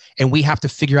with him, and we have to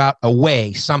figure out a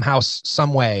way, somehow,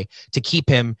 some way to keep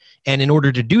him. And in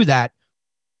order to do that,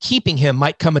 keeping him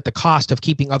might come at the cost of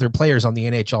keeping other players on the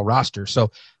NHL roster.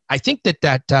 So I think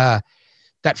that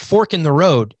fork in the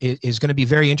road is going to be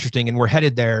very interesting, and we're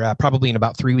headed there probably in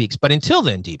about 3 weeks. But until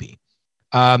then, DB,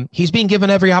 he's being given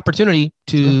every opportunity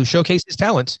to showcase his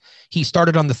talents. He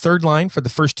started on the 3rd line for the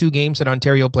first 2 games that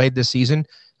Ontario played this season.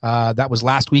 That was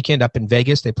last weekend up in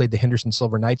Vegas. They played the Henderson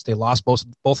Silver Knights. They lost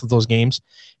both of those games.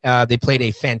 They played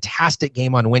a fantastic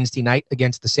game on Wednesday night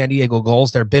against the San Diego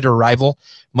Gulls, their bitter rival.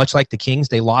 Much like the Kings,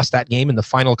 they lost that game in the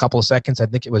final couple of seconds. I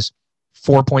think it was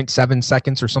 4.7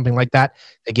 seconds or something like that.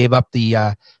 They gave up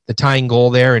the tying goal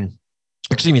there, and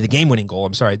the game-winning goal.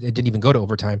 I'm sorry, it didn't even go to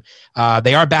overtime.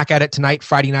 They are back at it tonight,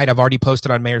 Friday night. I've already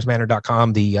posted on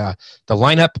mayorsmanor.com the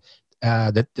lineup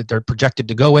that they're projected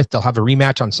to go with. They'll have a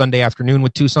rematch on Sunday afternoon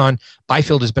with Tucson.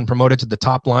 Byfield has been promoted to the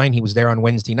top line. He was there on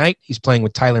Wednesday night. He's playing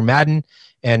with Tyler Madden,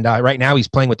 and right now he's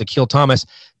playing with Akil Thomas.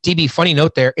 DB, funny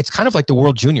note there, it's kind of like the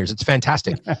World Juniors. It's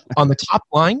fantastic. On the top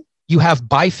line, you have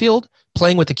Byfield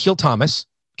playing with Akil Thomas,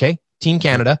 okay, Team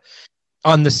Canada.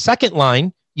 On the second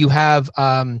line, you have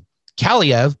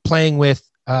Kaliev playing with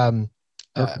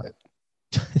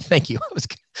thank you.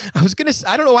 I was gonna.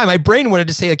 I don't know why my brain wanted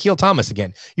to say Akil Thomas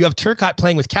again. You have Turcotte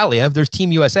playing with Kaliev. There's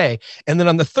Team USA, and then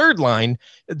on the third line,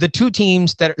 the two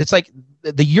teams that it's like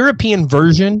the European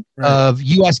version of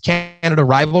US-Canada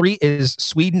rivalry is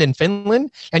Sweden and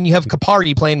Finland, and you have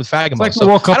Kapari playing with Fagemo. Like the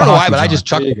World Cup I don't know why, hockey, but I John. just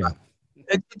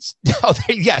chuckled.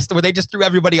 Yes, where they just threw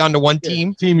everybody onto one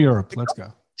team. Team Europe. Let's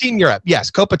go. Team Europe,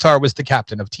 yes. Kopitar was the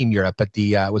captain of Team Europe at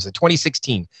the was it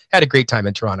 2016. Had a great time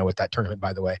in Toronto at that tournament,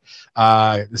 by the way.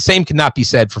 The same cannot be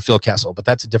said for Phil Kessel, but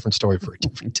that's a different story for a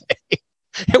different day.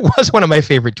 It was one of my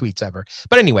favorite tweets ever.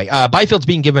 But anyway, Byfield's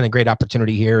being given a great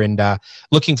opportunity here, and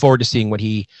looking forward to seeing what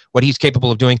he's capable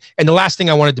of doing. And the last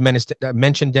thing I wanted to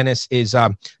mention, Dennis, is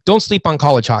don't sleep on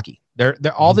college hockey. There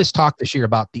all this talk this year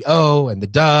about the O and the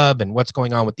dub and what's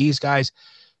going on with these guys.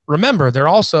 Remember, they're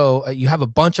also you have a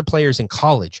bunch of players in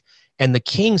college, and the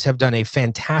Kings have done a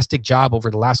fantastic job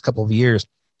over the last couple of years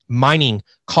mining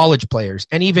college players,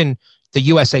 and even the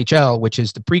USHL, which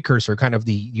is the precursor, kind of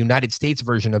the United States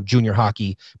version of junior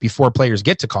hockey before players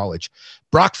get to college.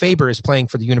 Brock Faber is playing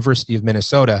for the University of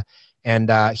Minnesota,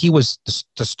 and he was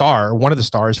the star, one of the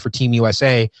stars for Team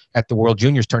USA at the World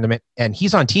Juniors tournament. And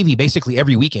he's on TV basically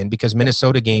every weekend because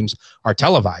Minnesota games are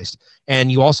televised.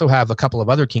 And you also have a couple of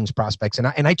other Kings prospects. And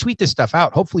I tweet this stuff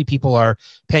out. Hopefully people are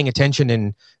paying attention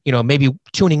and, maybe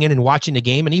tuning in and watching the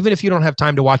game. And even if you don't have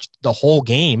time to watch the whole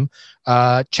game,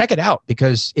 check it out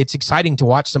because it's exciting to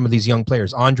watch some of these young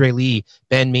players. Andre Lee,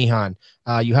 Ben Meehan.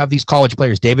 You have these college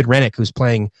players, David Rennick, who's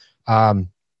playing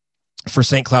for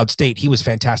St. Cloud State. He was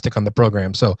fantastic on the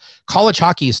program. So college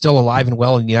hockey is still alive and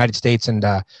well in the United States. And,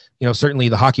 certainly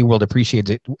the hockey world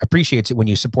appreciates it when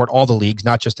you support all the leagues,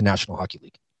 not just the National Hockey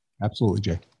League. Absolutely,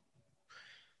 Jay.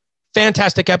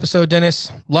 Fantastic episode,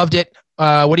 Dennis. Loved it.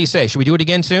 What do you say? Should we do it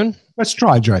again soon? Let's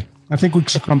try, Jay. I think we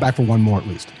should come back for one more at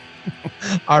least.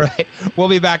 All right. We'll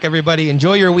be back, everybody.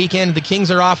 Enjoy your weekend. The Kings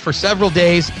are off for several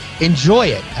days. Enjoy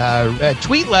it.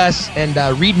 Tweet less and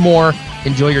read more.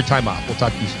 Enjoy your time off. We'll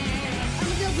talk to you soon.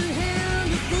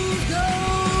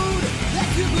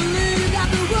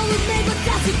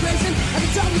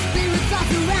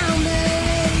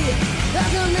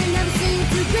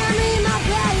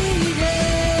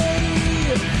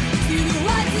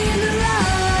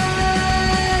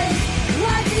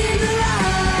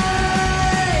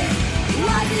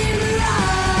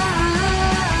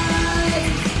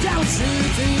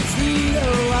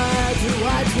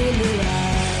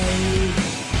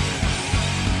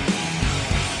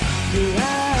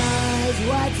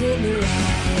 In the eyes.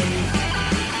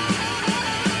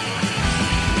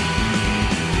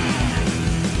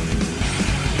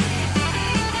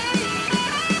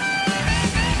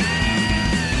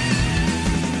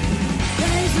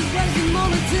 Days is rising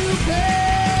moment to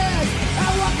pass.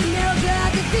 I walk the narrow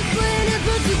path that keeps playing and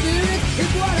perseverance.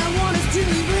 If what I want is to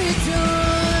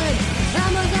return, I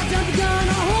must not jump the gun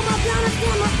or hold my gun and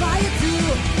stand my fire too.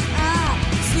 I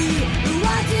see the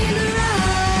white in the eyes.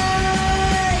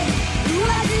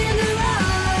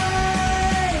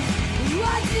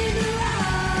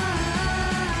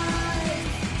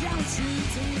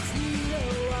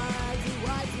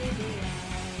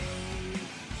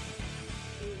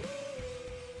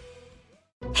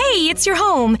 Hey, it's your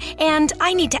home, and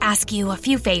I need to ask you a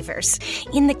few favors.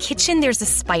 In the kitchen, there's a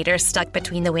spider stuck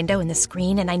between the window and the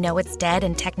screen, and I know it's dead,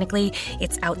 and technically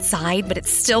it's outside, but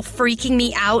it's still freaking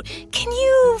me out. Can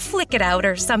you flick it out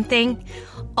or something?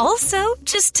 Also,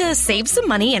 just to save some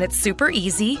money, and it's super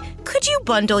easy, could you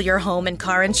bundle your home and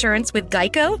car insurance with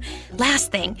Geico?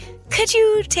 Last thing, could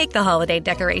you take the holiday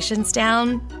decorations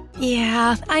down?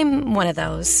 Yeah, I'm one of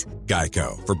those.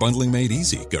 Geico. For bundling made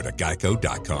easy, go to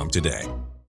geico.com today.